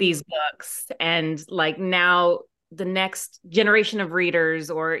these books, and like now the next generation of readers,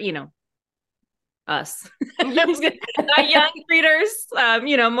 or us not young readers,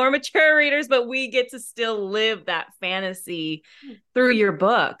 more mature readers, but we get to still live that fantasy through your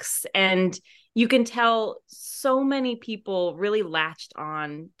books. And you can tell so many people really latched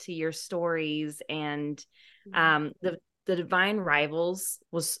on to your stories. And the Divine Rivals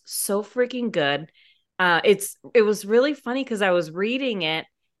was so freaking good. It was really funny because I was reading it,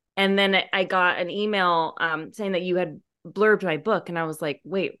 and then I got an email saying that you had blurbed my book, and I was like,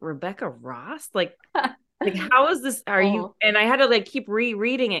 wait, Rebecca Ross? Like how is this? Are you? And I had to like keep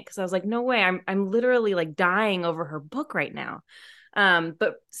rereading it because I was like, no way, I'm literally like dying over her book right now.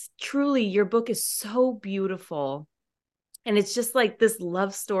 But truly your book is so beautiful, and it's just like this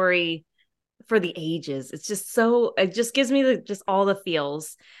love story for the ages. It just gives me just all the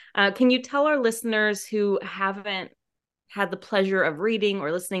feels. Can you tell our listeners who haven't had the pleasure of reading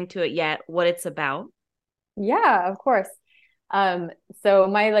or listening to it yet what it's about? Yeah, of course. So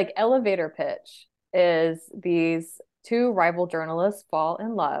my like elevator pitch is these two rival journalists fall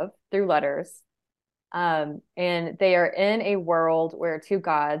in love through letters. And they are in a world where two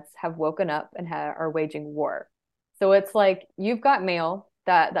gods have woken up and are waging war. So it's like You've Got Mail,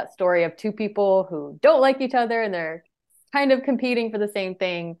 that story of two people who don't like each other and they're kind of competing for the same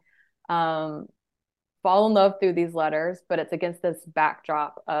thing, fall in love through these letters, but it's against this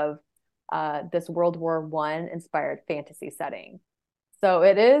backdrop of this World War I inspired fantasy setting. So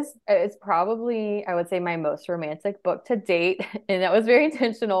it's probably, I would say, my most romantic book to date. And that was very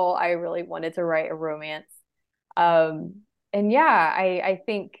intentional. I really wanted to write a romance. Um, and yeah, I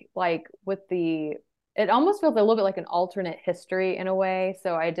think like it almost feels a little bit like an alternate history in a way.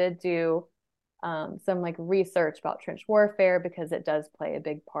 So I did do some like research about trench warfare because it does play a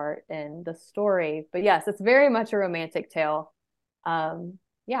big part in the story. But yes, it's very much a romantic tale.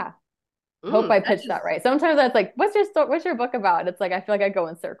 Yeah, hope I That pitched is that right. Sometimes that's like, what's your book about? It's like I feel like I go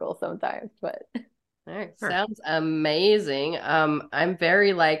in circles sometimes, but Sure. sounds amazing. I'm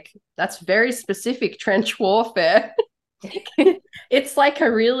very like that's very specific trench warfare. It's like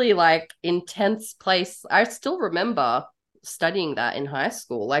a really like intense place. I still remember studying that in high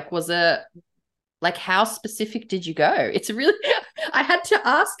school. Like, was it like how specific did you go? It's really I had to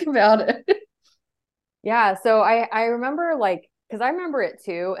ask about it. yeah. So I remember like because I remember it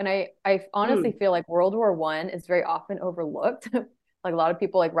too, and I honestly Mm, feel like World War One is very often overlooked. Like a lot of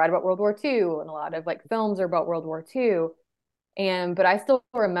people like write about World War Two, and a lot of like films are about World War Two. And but I still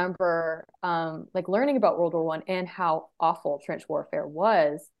remember like learning about World War One and how awful trench warfare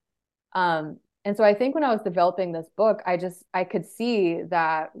was. And so I think when I was developing this book, I could see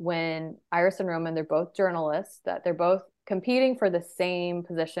that when Iris and Roman, they're both journalists, that they're both competing for the same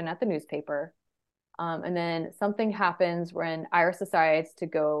position at the newspaper. And then something happens when Iris decides to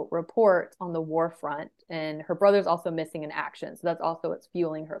go report on the war front, and her brother's also missing in action. So that's also what's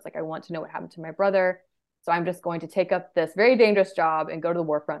fueling her. It's like, I want to know what happened to my brother. So I'm just going to take up this very dangerous job and go to the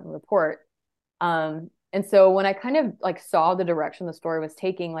war front and report. And so when I kind of like saw the direction the story was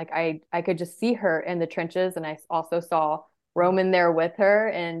taking, like I could just see her in the trenches, and I also saw Roman there with her,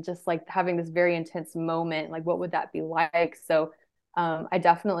 and just like having this very intense moment. Like, what would that be like? So I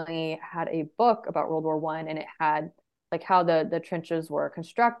definitely had a book about World War One, and it had like how the trenches were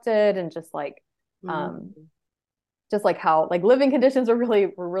constructed, and um, mm, just like how like living conditions were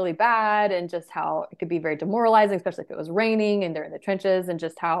really bad, and just how it could be very demoralizing, especially if it was raining and they're in the trenches, and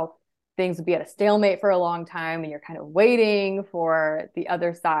just how things would be at a stalemate for a long time, and you're kind of waiting for the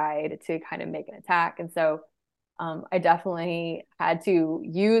other side to kind of make an attack. And so I definitely had to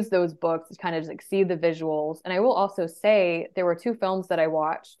use those books to kind of just like see the visuals. And I will also say there were two films that I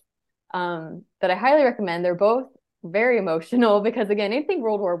watched that I highly recommend. They're both very emotional because again, anything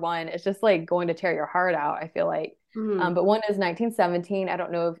World War One is just like going to tear your heart out, I feel like. mm. But one is 1917. I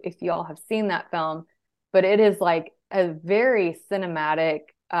don't know if y'all have seen that film, but it is like a very cinematic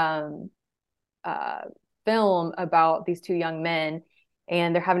uh, film about these two young men,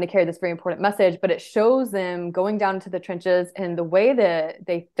 and they're having to carry this very important message, but it shows them going down into the trenches, and the way that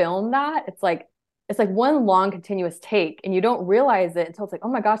they film that, it's like one long continuous take, and you don't realize it until it's like, oh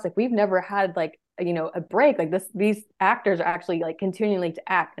my gosh, like we've never had like a break like this. These actors are actually like continuing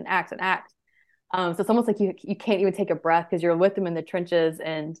to act and act and act. So it's almost like you can't even take a breath because you're with them in the trenches,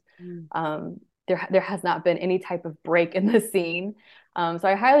 and Mm. there has not been any type of break in the scene. So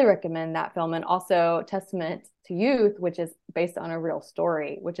I highly recommend that film, and also Testament to Youth, which is based on a real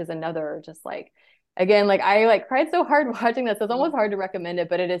story, which is another just like again, like I like cried so hard watching this. So it's almost hard to recommend it,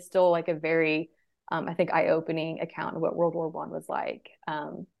 but it is still like a very I think eye-opening account of what World War One was like.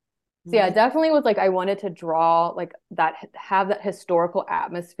 So yeah, definitely was like I wanted to draw like that, have that historical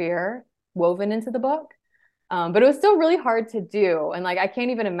atmosphere woven into the book. But it was still really hard to do. And like I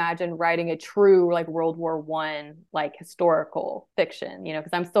can't even imagine writing a true like World War One like historical fiction,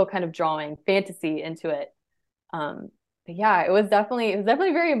 because I'm still kind of drawing fantasy into it. But yeah, it was definitely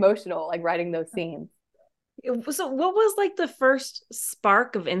very emotional, like writing those scenes. So what was like the first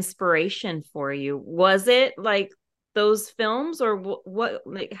spark of inspiration for you? Was it like those films, or what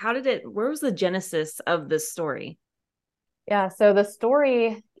like how did it where was the genesis of this story? Yeah, so the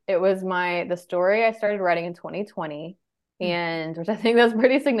story I started writing in 2020, and which I think that's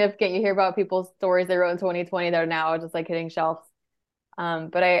pretty significant. You hear about people's stories they wrote in 2020 that are now just like hitting shelves.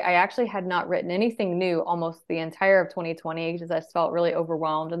 But I actually had not written anything new almost the entire of 2020 because I just felt really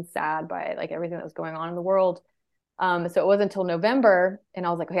overwhelmed and sad by like everything that was going on in the world. So it wasn't until November, and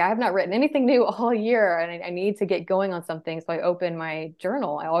I was like, okay, I have not written anything new all year, and I need to get going on something. So I opened my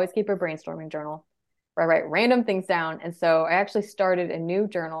journal. I always keep a brainstorming journal where I write random things down. And so I actually started a new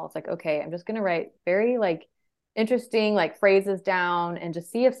journal. It's like, okay, I'm just gonna write very like interesting like phrases down and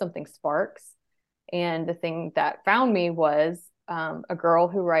just see if something sparks. And the thing that found me was a girl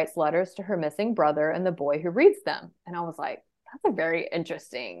who writes letters to her missing brother and the boy who reads them. And I was like, that's a very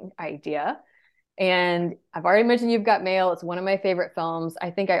interesting idea. And I've already mentioned You've Got Mail. It's one of my favorite films.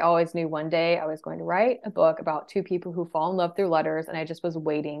 I think I always knew one day I was going to write a book about two people who fall in love through letters, and I just was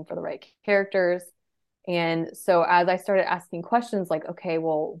waiting for the right characters. And so as I started asking questions like, okay,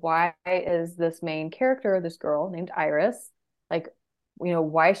 well, why is this main character, this girl named Iris, like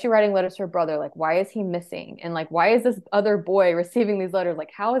why is she writing letters to her brother? Like, why is he missing? And like, why is this other boy receiving these letters?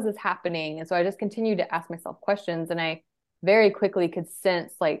 Like, how is this happening? And so I just continued to ask myself questions, and I very quickly could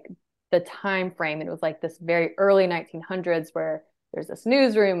sense like the time frame. And it was like this very early 1900s where there's this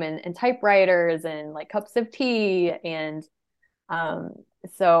newsroom and typewriters and like cups of tea. And um,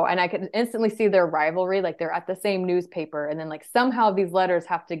 and I could instantly see their rivalry, like they're at the same newspaper, and then like somehow these letters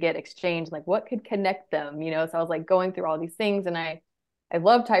have to get exchanged. Like, what could connect them? So I was like going through all these things, and I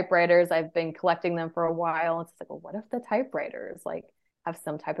love typewriters. I've been collecting them for a while. It's like, well, what if the typewriters like have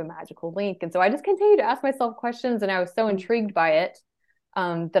some type of magical link? And so I just continued to ask myself questions, and I was so intrigued by it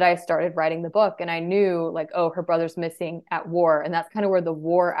that I started writing the book. And I knew like, oh, her brother's missing at war. And that's kind of where the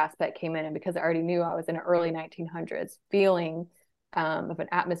war aspect came in. And because I already knew I was in an early 1900s feeling of an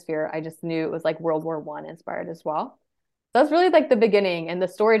atmosphere, I just knew it was like World War I inspired as well. So that's really like the beginning. And the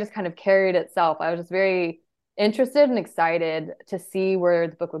story just kind of carried itself. I was just very interested and excited to see where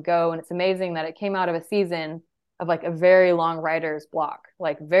the book would go. And it's amazing that it came out of a season of like a very long writer's block,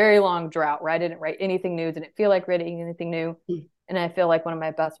 like very long drought where I didn't write anything new, didn't feel like writing anything new. And I feel like one of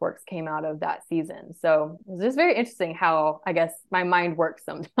my best works came out of that season. So it was just very interesting how I guess my mind works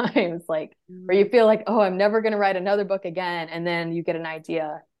sometimes, like where you feel like, oh, I'm never going to write another book again. And then you get an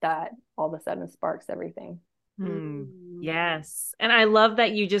idea that all of a sudden sparks everything. Yes. And I love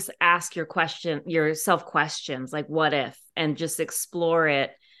that you just ask yourself questions like, what if, and just explore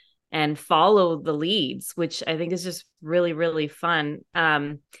it and follow the leads, which I think is just really, really fun.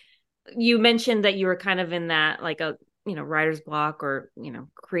 You mentioned that you were kind of in that, like a, writer's block, or,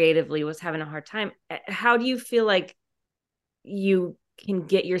 creatively was having a hard time. How do you feel like you can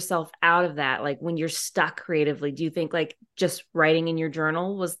get yourself out of that? Like when you're stuck creatively, do you think like just writing in your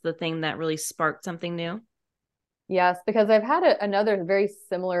journal was the thing that really sparked something new? Yes, because I've had another very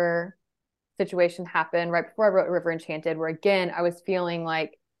similar situation happen right before I wrote River Enchanted, where again, I was feeling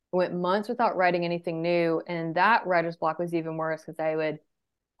like I went months without writing anything new. And that writer's block was even worse because I would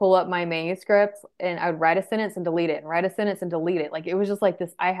pull up my manuscripts and I would write a sentence and delete it and write a sentence and delete it. Like it was just like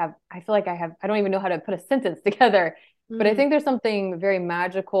this. I feel like I don't even know how to put a sentence together. But I think there's something very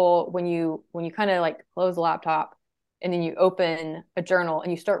magical when you kind of like close a laptop and then you open a journal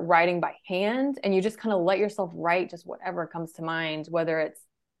and you start writing by hand, and you just kind of let yourself write just whatever comes to mind, whether it's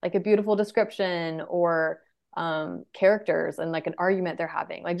like a beautiful description or characters and like an argument they're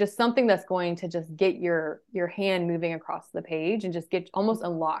having, like just something that's going to just get your hand moving across the page and just get almost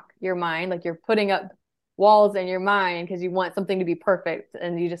unlock your mind. Like you're putting up walls in your mind because you want something to be perfect,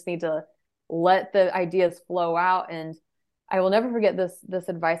 and you just need to let the ideas flow out. And I will never forget this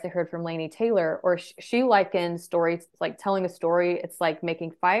advice I heard from Laini Taylor, or she likened stories like telling a story. It's like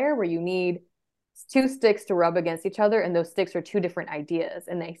making fire, where you need two sticks to rub against each other, and those sticks are two different ideas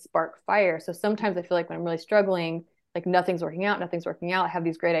and they spark fire. So sometimes I feel like when I'm really struggling, like nothing's working out, I have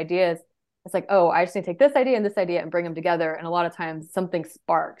these great ideas. It's like, oh, I just need to take this idea and bring them together. And a lot of times something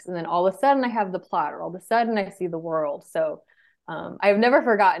sparks, and then all of a sudden I have the plot, or all of a sudden I see the world. So I've never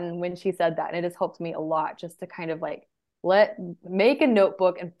forgotten when she said that. And it has helped me a lot just to kind of like make a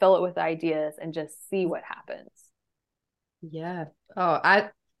notebook and fill it with ideas and just see what happens. Yeah. Oh,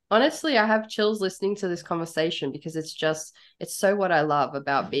 honestly, I have chills listening to this conversation because it's so what I love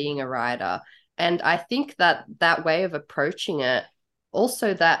about being a writer. And I think that way of approaching it,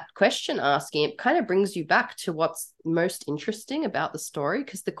 also that question asking, it kind of brings you back to what's most interesting about the story,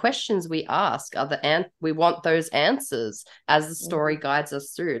 because the questions we ask are we want those answers as the story guides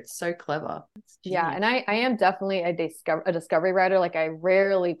us through. It's so clever. Yeah, and I am definitely a discovery writer. Like I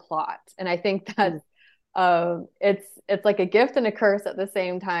rarely plot, and I think that it's like a gift and a curse at the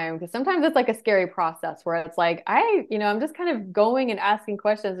same time, because sometimes it's like a scary process where it's like I'm just kind of going and asking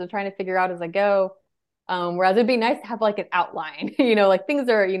questions and trying to figure out as I go. Whereas it'd be nice to have like an outline, like things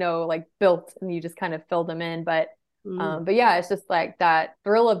are, like built and you just kind of fill them in. But yeah, it's just like that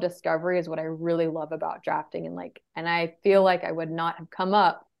thrill of discovery is what I really love about drafting. And I feel like I would not have come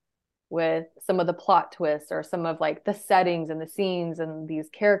up with some of the plot twists or some of like the settings and the scenes and these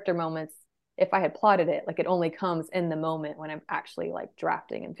character moments if I had plotted it. Like it only comes in the moment when I'm actually like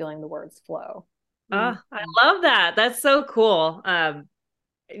drafting and feeling the words flow. I love that. That's so cool.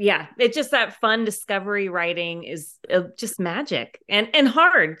 Yeah, it's just that fun discovery writing is just magic and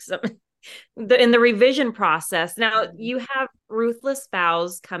hard in the revision process. Now you have Ruthless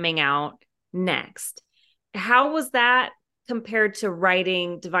Vows coming out next. How was that compared to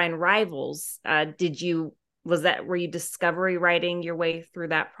writing Divine Rivals? Were you discovery writing your way through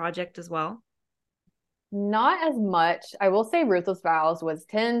that project as well? Not as much. I will say Ruthless Vows was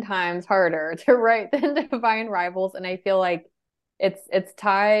 10 times harder to write than Divine Rivals. And I feel like it's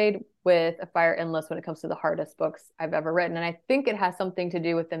tied with A Fire Endless when it comes to the hardest books I've ever written. And I think it has something to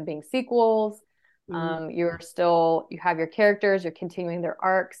do with them being sequels. You have your characters, you're continuing their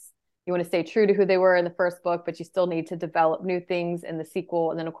arcs. You want to stay true to who they were in the first book, but you still need to develop new things in the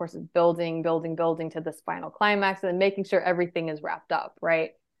sequel. And then, of course, it's building to this final climax and then making sure everything is wrapped up,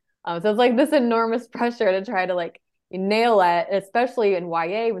 right? So it's like this enormous pressure to try to like you nail it, especially in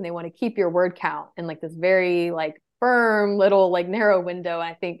YA when they want to keep your word count in like this very like firm little like narrow window. And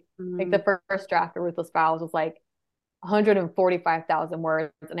I think like the first draft of Ruthless Vows was like 145,000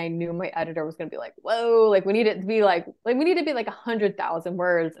 words, and I knew my editor was going to be like, whoa, like we need it to be like we need to be like 100,000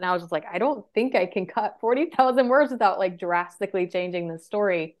 words. And I was just like, I don't think I can cut 40,000 words without like drastically changing the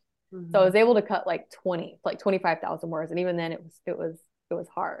story. So I was able to cut like 25,000 words, and even then it was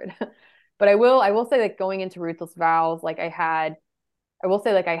hard. But I will say that going into Ruthless Vows, like I will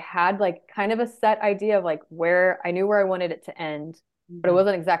say like I had like kind of a set idea of like where I knew where I wanted it to end, but I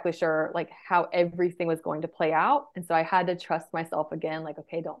wasn't exactly sure like how everything was going to play out. And so I had to trust myself again, like,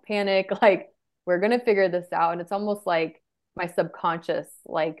 okay, don't panic. Like we're going to figure this out. And it's almost like my subconscious,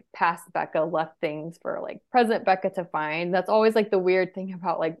 like past Becca left things for like present Becca to find. That's always like the weird thing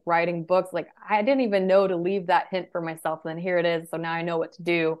about like writing books. Like I didn't even know to leave that hint for myself. And then here it is. So now I know what to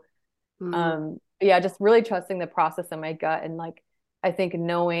do. Yeah, just really trusting the process in my gut. And like, I think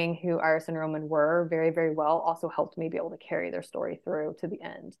knowing who Iris and Roman were very, very well also helped me be able to carry their story through to the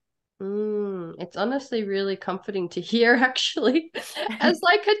end. It's honestly really comforting to hear, actually. As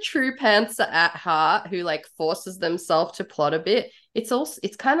like a true pantser at heart who like forces themselves to plot a bit, it's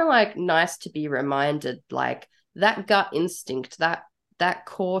kind of like nice to be reminded like that gut instinct, that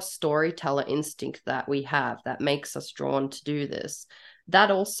core storyteller instinct that we have that makes us drawn to do this.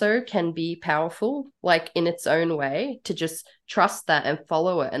 That also can be powerful, like in its own way, to just trust that and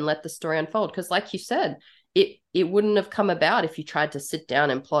follow it and let the story unfold. Because like you said, it wouldn't have come about if you tried to sit down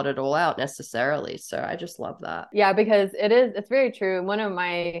and plot it all out necessarily. So I just love that. Yeah, because it's very true. One of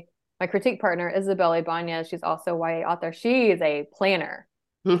my critique partner, Isabel Ibanez, she's also a YA author. She is a planner.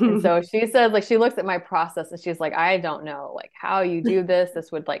 And so she says, like, she looks at my process and she's like, I don't know, like, how you do this.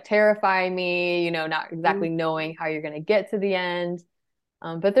 This would like terrify me, not exactly knowing how you're going to get to the end.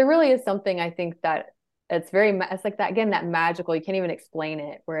 But there really is something I think that it's like that, again, that magical, you can't even explain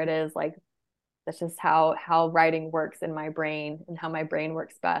it, where it is like, that's just how writing works in my brain and how my brain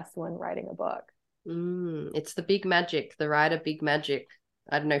works best when writing a book. It's the big magic, the writer big magic.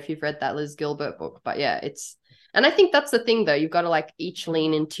 I don't know if you've read that Liz Gilbert book, but yeah, and I think that's the thing though, you've got to like each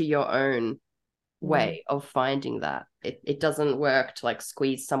lean into your own way of finding that. It doesn't work to like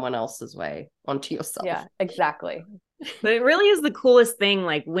squeeze someone else's way onto yourself. Yeah, exactly. But it really is the coolest thing,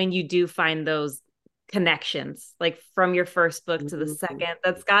 like when you do find those connections, like from your first book to the second.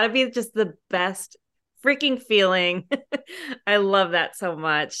 That's got to be just the best freaking feeling. I love that so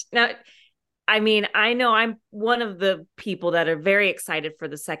much. Now, I mean, I know I'm one of the people that are very excited for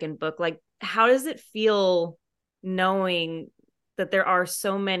the second book. Like, how does it feel knowing that there are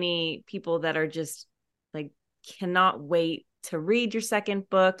so many people that are just like cannot wait to read your second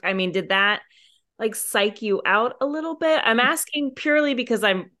book? I mean, did that like psych you out a little bit? I'm asking purely because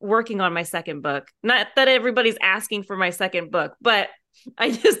I'm working on my second book. Not that everybody's asking for my second book, but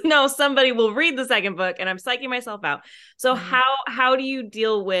I just know somebody will read the second book and I'm psyching myself out. So how do you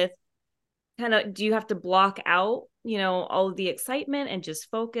deal with do you have to block out, all of the excitement and just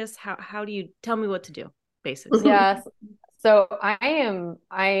focus? How do you tell me what to do, basically? Yes. So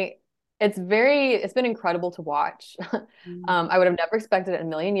it's been incredible to watch. I would have never expected it in a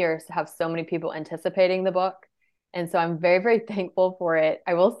million years to have so many people anticipating the book. And so I'm very, very thankful for it.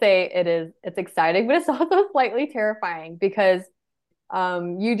 I will say it's exciting, but it's also slightly terrifying because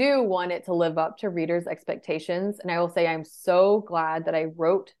you do want it to live up to readers' expectations. And I will say I'm so glad that I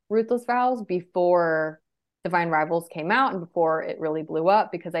wrote Ruthless Vows before Divine Rivals came out and before it really blew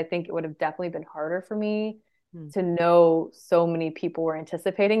up, because I think it would have definitely been harder for me to know so many people were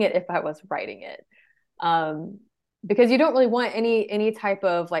anticipating it if I was writing it. Because you don't really want any type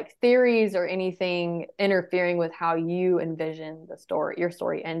of like theories or anything interfering with how you envision your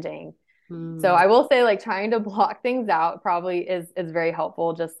story ending. So I will say, like, trying to block things out probably is very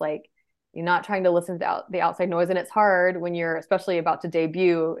helpful. Just like you're not trying to listen to the outside noise, and it's hard when you're especially about to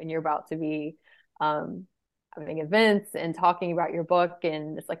debut and you're about to be having events and talking about your book,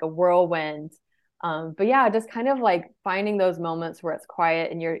 and it's like a whirlwind. But yeah, just kind of like finding those moments where it's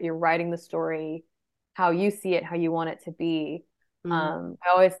quiet and you're writing the story how you see it, how you want it to be. I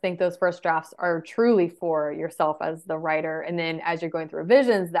always think those first drafts are truly for yourself as the writer. And then as you're going through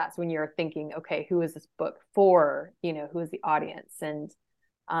revisions, that's when you're thinking, okay, who is this book for? Who is the audience? And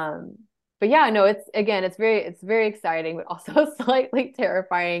but yeah, no, it's very exciting, but also slightly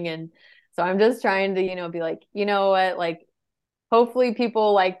terrifying. And so I'm just trying to, be like, you know what, like hopefully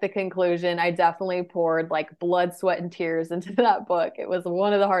people like the conclusion. I definitely poured like blood, sweat, and tears into that book. It was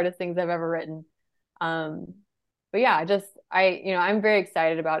one of the hardest things I've ever written. Um, but yeah, I'm very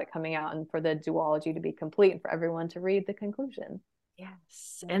excited about it coming out and for the duology to be complete and for everyone to read the conclusion.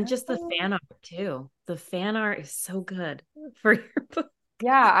 Yes. And just the fan art too. The fan art is so good for your book.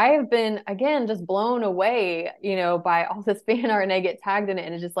 Yeah, I have been again just blown away, by all this fan art, and I get tagged in it,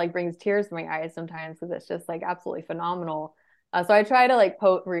 and it just like brings tears to my eyes sometimes because it's just like absolutely phenomenal. So I try to like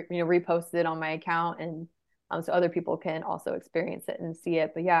repost it on my account, and so other people can also experience it and see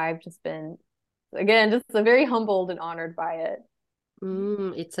it. But yeah, I've just been again just very humbled and honored by it.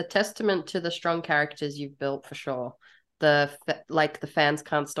 It's a testament to the strong characters you've built for sure. The fans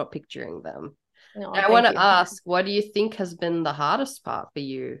can't stop picturing them. No, I want to ask, what do you think has been the hardest part for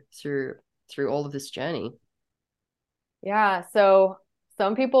you through all of this journey? Yeah, so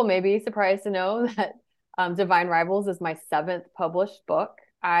some people may be surprised to know that Divine Rivals is my seventh published book.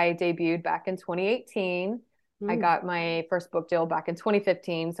 I debuted back in 2018. I got my first book deal back in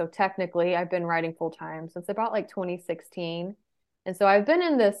 2015. So technically, I've been writing full time since about like 2016. And so I've been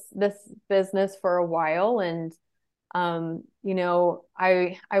in this business for a while. And I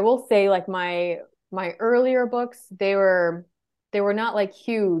will say like my earlier books, they were not like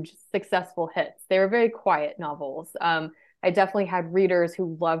huge successful hits. They were very quiet novels. I definitely had readers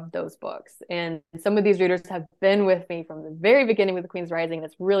who loved those books. And some of these readers have been with me from the very beginning with The Queen's Rising. And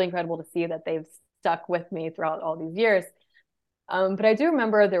it's really incredible to see that they've stuck with me throughout all these years. But I do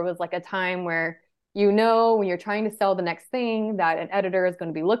remember there was like a time where, when you're trying to sell the next thing, that an editor is going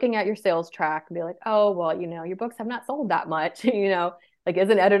to be looking at your sales track and be like, oh, well, your books have not sold that much. Like, is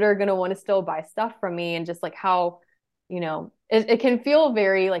an editor going to want to still buy stuff from me? And just like how, it can feel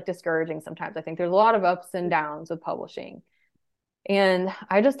very like discouraging sometimes. I think there's a lot of ups and downs with publishing. And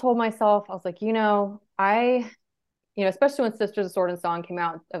I just told myself, I was like, especially when Sisters of Sword and Song came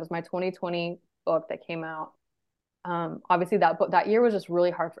out, that was my 2020 book that came out. Obviously that year was just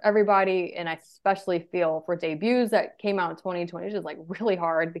really hard for everybody. And I especially feel for debuts that came out in 2020, it's just like really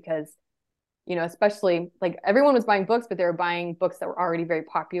hard because, especially like everyone was buying books, but they were buying books that were already very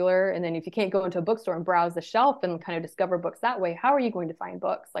popular. And then if you can't go into a bookstore and browse the shelf and kind of discover books that way, how are you going to find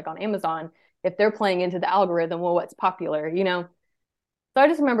books like on Amazon if they're playing into the algorithm? Well, what's popular, So I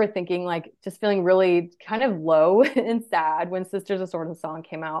just remember thinking like just feeling really kind of low and sad when Sisters of Sword and Song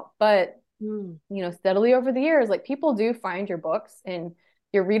came out. But steadily over the years, like people do find your books and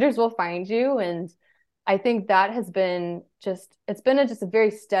your readers will find you. And I think that has been it's been just a very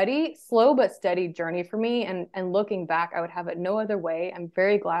steady, slow but steady journey for me. And looking back, I would have it no other way. I'm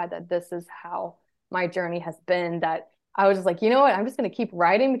very glad that this is how my journey has been, that I was just like, you know what, I'm just going to keep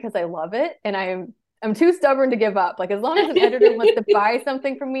writing because I love it. And I'm too stubborn to give up. Like as long as an editor wants to buy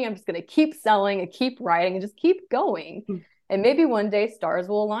something from me, I'm just going to keep selling and keep writing and just keep going. And maybe one day stars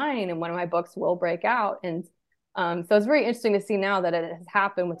will align and one of my books will break out. And so it's very interesting to see now that it has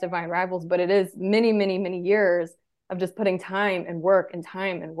happened with Divine Rivals, but it is many, many, many years of just putting time and work and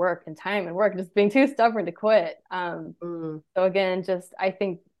time and work and time and work, just being too stubborn to quit. So again, just I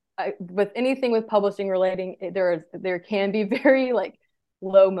think with anything with publishing relating, there can be very like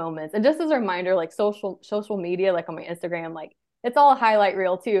low moments. And just as a reminder, like social media, like on my Instagram, like it's all a highlight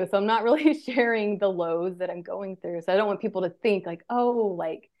reel too. So I'm not really sharing the lows that I'm going through. So I don't want people to think like, oh,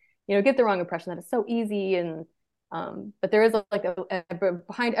 like, get the wrong impression that it's so easy. And, but there is like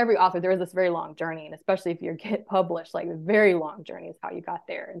behind every author, there is this very long journey. And especially if you get published, like a very long journey is how you got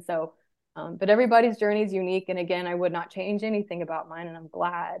there. And so, but everybody's journey is unique. And again, I would not change anything about mine. And I'm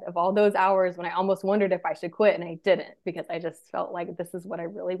glad of all those hours when I almost wondered if I should quit and I didn't, because I just felt like this is what I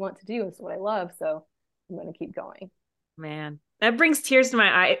really want to do. It's what I love. So I'm going to keep going. Man, that brings tears to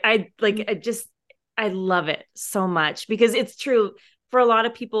my eye. I love it so much because it's true for a lot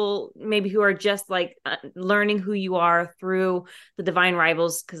of people, maybe who are just like learning who you are through the Divine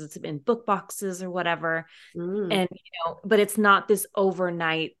Rivals because it's in book boxes or whatever. And, but it's not this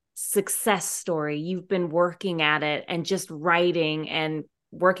overnight success story. You've been working at it and just writing and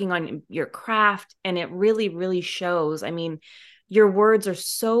working on your craft. And it really, really shows. I mean, your words are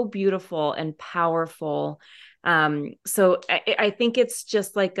so beautiful and powerful. So I think it's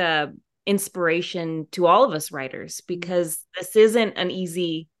just like a inspiration to all of us writers, because this isn't an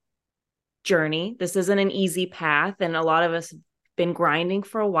easy journey. This isn't an easy path. And a lot of us have been grinding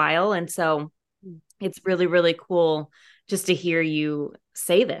for a while. And so it's really, really cool just to hear you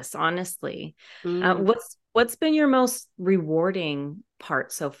say this, honestly. What's been your most rewarding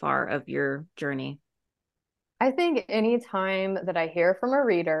part so far of your journey? I think any time that I hear from a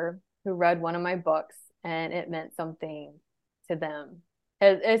reader who read one of my books and it meant something to them.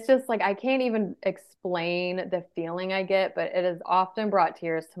 It's just like I can't even explain the feeling I get, but it has often brought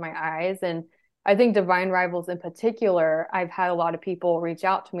tears to my eyes. And I think Divine Rivals in particular, I've had a lot of people reach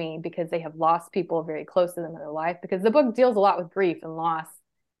out to me because they have lost people very close to them in their life, because the book deals a lot with grief and loss.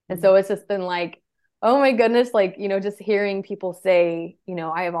 And so it's just been like, oh my goodness, like, just hearing people say,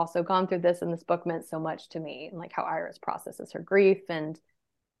 I have also gone through this and this book meant so much to me, and like how Iris processes her grief. And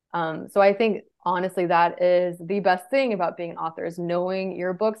so I think honestly, that is the best thing about being an author, is knowing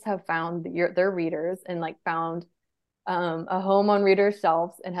your books have found their readers and like found a home on readers'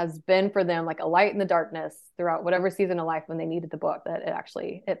 shelves, and has been for them like a light in the darkness throughout whatever season of life when they needed the book, that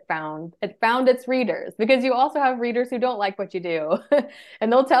it found its readers. Because you also have readers who don't like what you do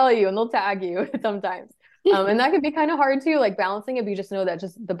and they'll tell you and they'll tag you sometimes. And that can be kind of hard too, like balancing it, but you just know that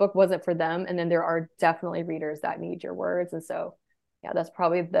just the book wasn't for them. And then there are definitely readers that need your words. And so yeah, that's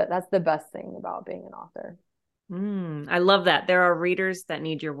probably that's the best thing about being an author. I love that. There are readers that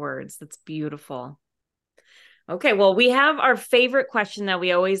need your words. That's beautiful. Okay, well, we have our favorite question that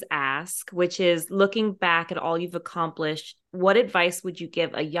we always ask, which is, looking back at all you've accomplished, what advice would you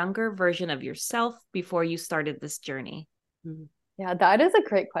give a younger version of yourself before you started this journey? Yeah, that is a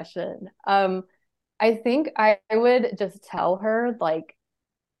great question. I think I would just tell her, like,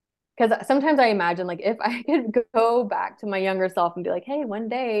 because sometimes I imagine, like, if I could go back to my younger self and be like, hey, one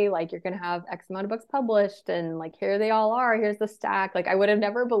day, like, you're going to have X amount of books published and like, here they all are, here's the stack. Like, I would have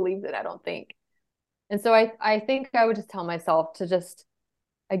never believed it, I don't think. And so I think I would just tell myself to just,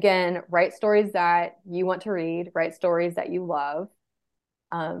 again, write stories that you want to read, write stories that you love.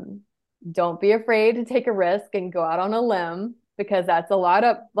 Don't be afraid to take a risk and go out on a limb, because that's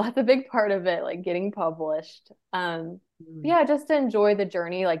a big part of it, like getting published. Yeah, just to enjoy the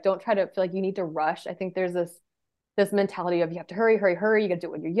journey. Like, don't try to feel like you need to rush. I think there's this mentality of you have to hurry, hurry, hurry. You got to do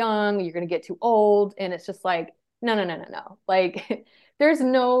it when you're young. You're going to get too old. And it's just like, no, no, no, no, no. Like, there's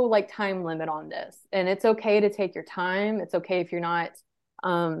no like time limit on this. And it's okay to take your time. It's okay if you're not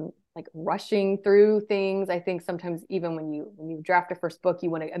like rushing through things. I think sometimes even when you draft a first book,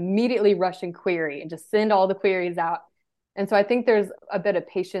 you want to immediately rush and query and just send all the queries out. And so I think there's a bit of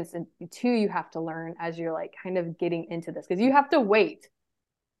patience and too you have to learn as you're like kind of getting into this, because you have to wait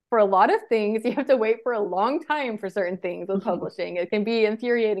for a lot of things. You have to wait for a long time for certain things with publishing. It can be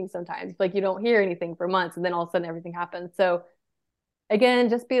infuriating sometimes. Like, you don't hear anything for months and then all of a sudden everything happens. So again,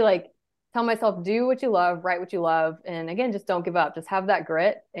 just be like, tell myself, do what you love, write what you love. And again, just don't give up. Just have that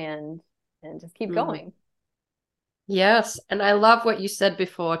grit and just keep going. Yes. And I love what you said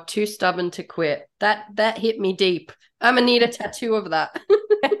before, too stubborn to quit. That hit me deep. I'm gonna need a tattoo of that.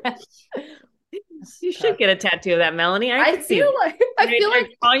 You should get a tattoo of that, Melanie. I feel like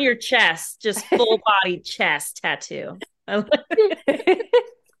on your chest, just full body chest tattoo. That's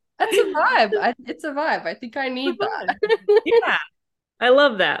a vibe. It's a vibe. I think I need that. Yeah. I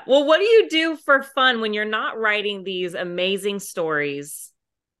love that. Well, what do you do for fun when you're not writing these amazing stories?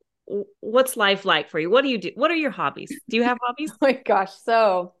 What's life like for you? What do you do? What are your hobbies? Do you have hobbies? Oh my gosh.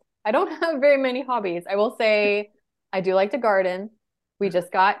 So I don't have very many hobbies. I will say I do like to garden. We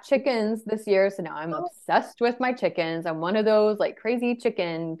just got chickens this year, so now I'm obsessed with my chickens. I'm one of those like crazy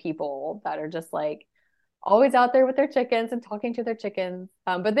chicken people that are just like always out there with their chickens and talking to their chickens.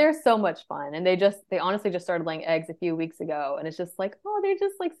 But they're so much fun. And they honestly just started laying eggs a few weeks ago. And it's just like, oh,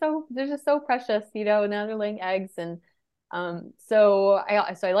 they're just so precious, now they're laying eggs. And so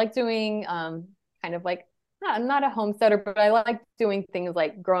I like doing kind of like, I'm not a homesteader, but I like doing things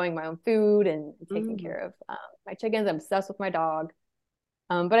like growing my own food and taking care of my chickens. I'm obsessed with my dog.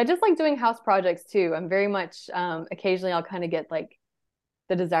 But I just like doing house projects too. I'm very much occasionally I'll kind of get like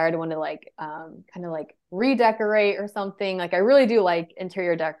the desire to want to like kind of like redecorate or something. Like, I really do like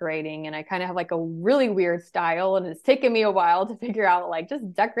interior decorating, and I kind of have like a really weird style, and it's taken me a while to figure out like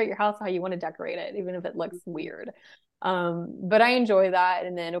just decorate your house how you want to decorate it, even if it looks weird. But I enjoy that.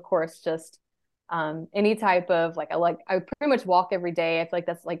 And then of course just any type of like I pretty much walk every day. I feel like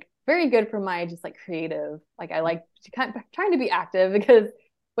that's like very good for my just like creative. Like, I like kind of trying to be active, because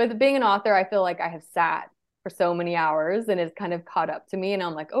with being an author, I feel like I have sat for so many hours and it's kind of caught up to me. And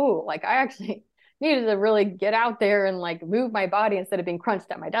I'm like, oh, like I actually needed to really get out there and like move my body instead of being crunched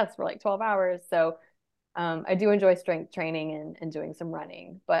at my desk for like 12 hours. So I do enjoy strength training and doing some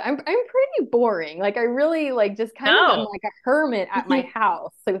running, but I'm pretty boring. Like, I really like just kind of am like a hermit at my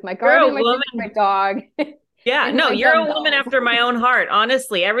house, like with my garden, my dog. Yeah, no, you're a woman after my own heart.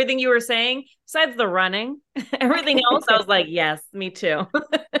 Honestly, everything you were saying, besides the running, everything else, I was like, yes, me too.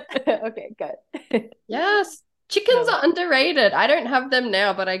 Okay, good. Yes. Chickens are underrated. I don't have them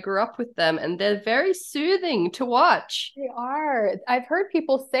now, but I grew up with them and they're very soothing to watch. They are. I've heard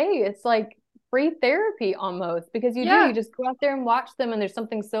people say it's like free therapy almost because you just go out there and watch them and there's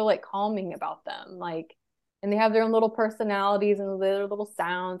something so like calming about them. Like, and they have their own little personalities and their little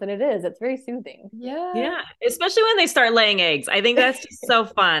sounds, and it's very soothing. Yeah, especially when they start laying eggs. I think that's just so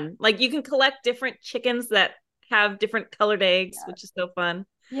fun. Like you can collect different chickens that have different colored eggs, which is so fun.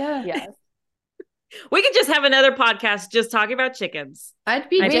 Yeah. Yes. We could just have another podcast just talking about chickens. I'd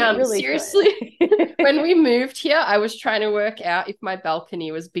be down. Really seriously. When we moved here, I was trying to work out if my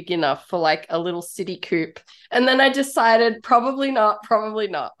balcony was big enough for like a little city coop. And then I decided probably not,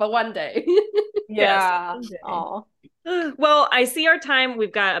 but one day. Yeah. Oh. Well, I see our time.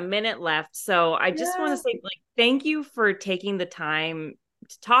 We've got a minute left. So I just want to say like, thank you for taking the time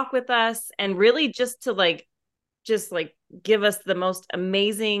to talk with us and really just to give us the most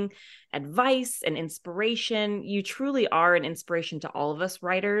amazing advice and inspiration. You truly are an inspiration to all of us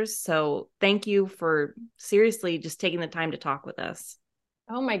writers. So thank you for seriously just taking the time to talk with us.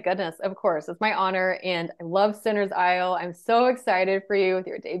 Oh my goodness. Of course. It's my honor. And I love Sinner's Isle. I'm so excited for you with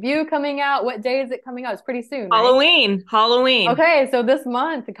your debut coming out. What day is it coming out? It's pretty soon. Halloween. Okay. So this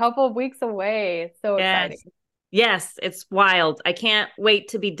month, a couple of weeks away. It's so exciting. Yes. It's wild. I can't wait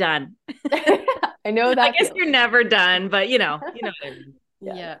to be done. I know that. I guess you're never done, but you know what I mean.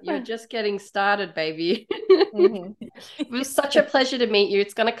 Yeah, you're just getting started, baby. It was such a pleasure to meet you.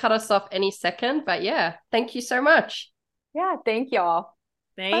 It's going to cut us off any second, but yeah, thank you so much. Yeah, thank y'all.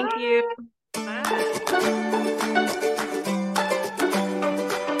 Thank you. Bye.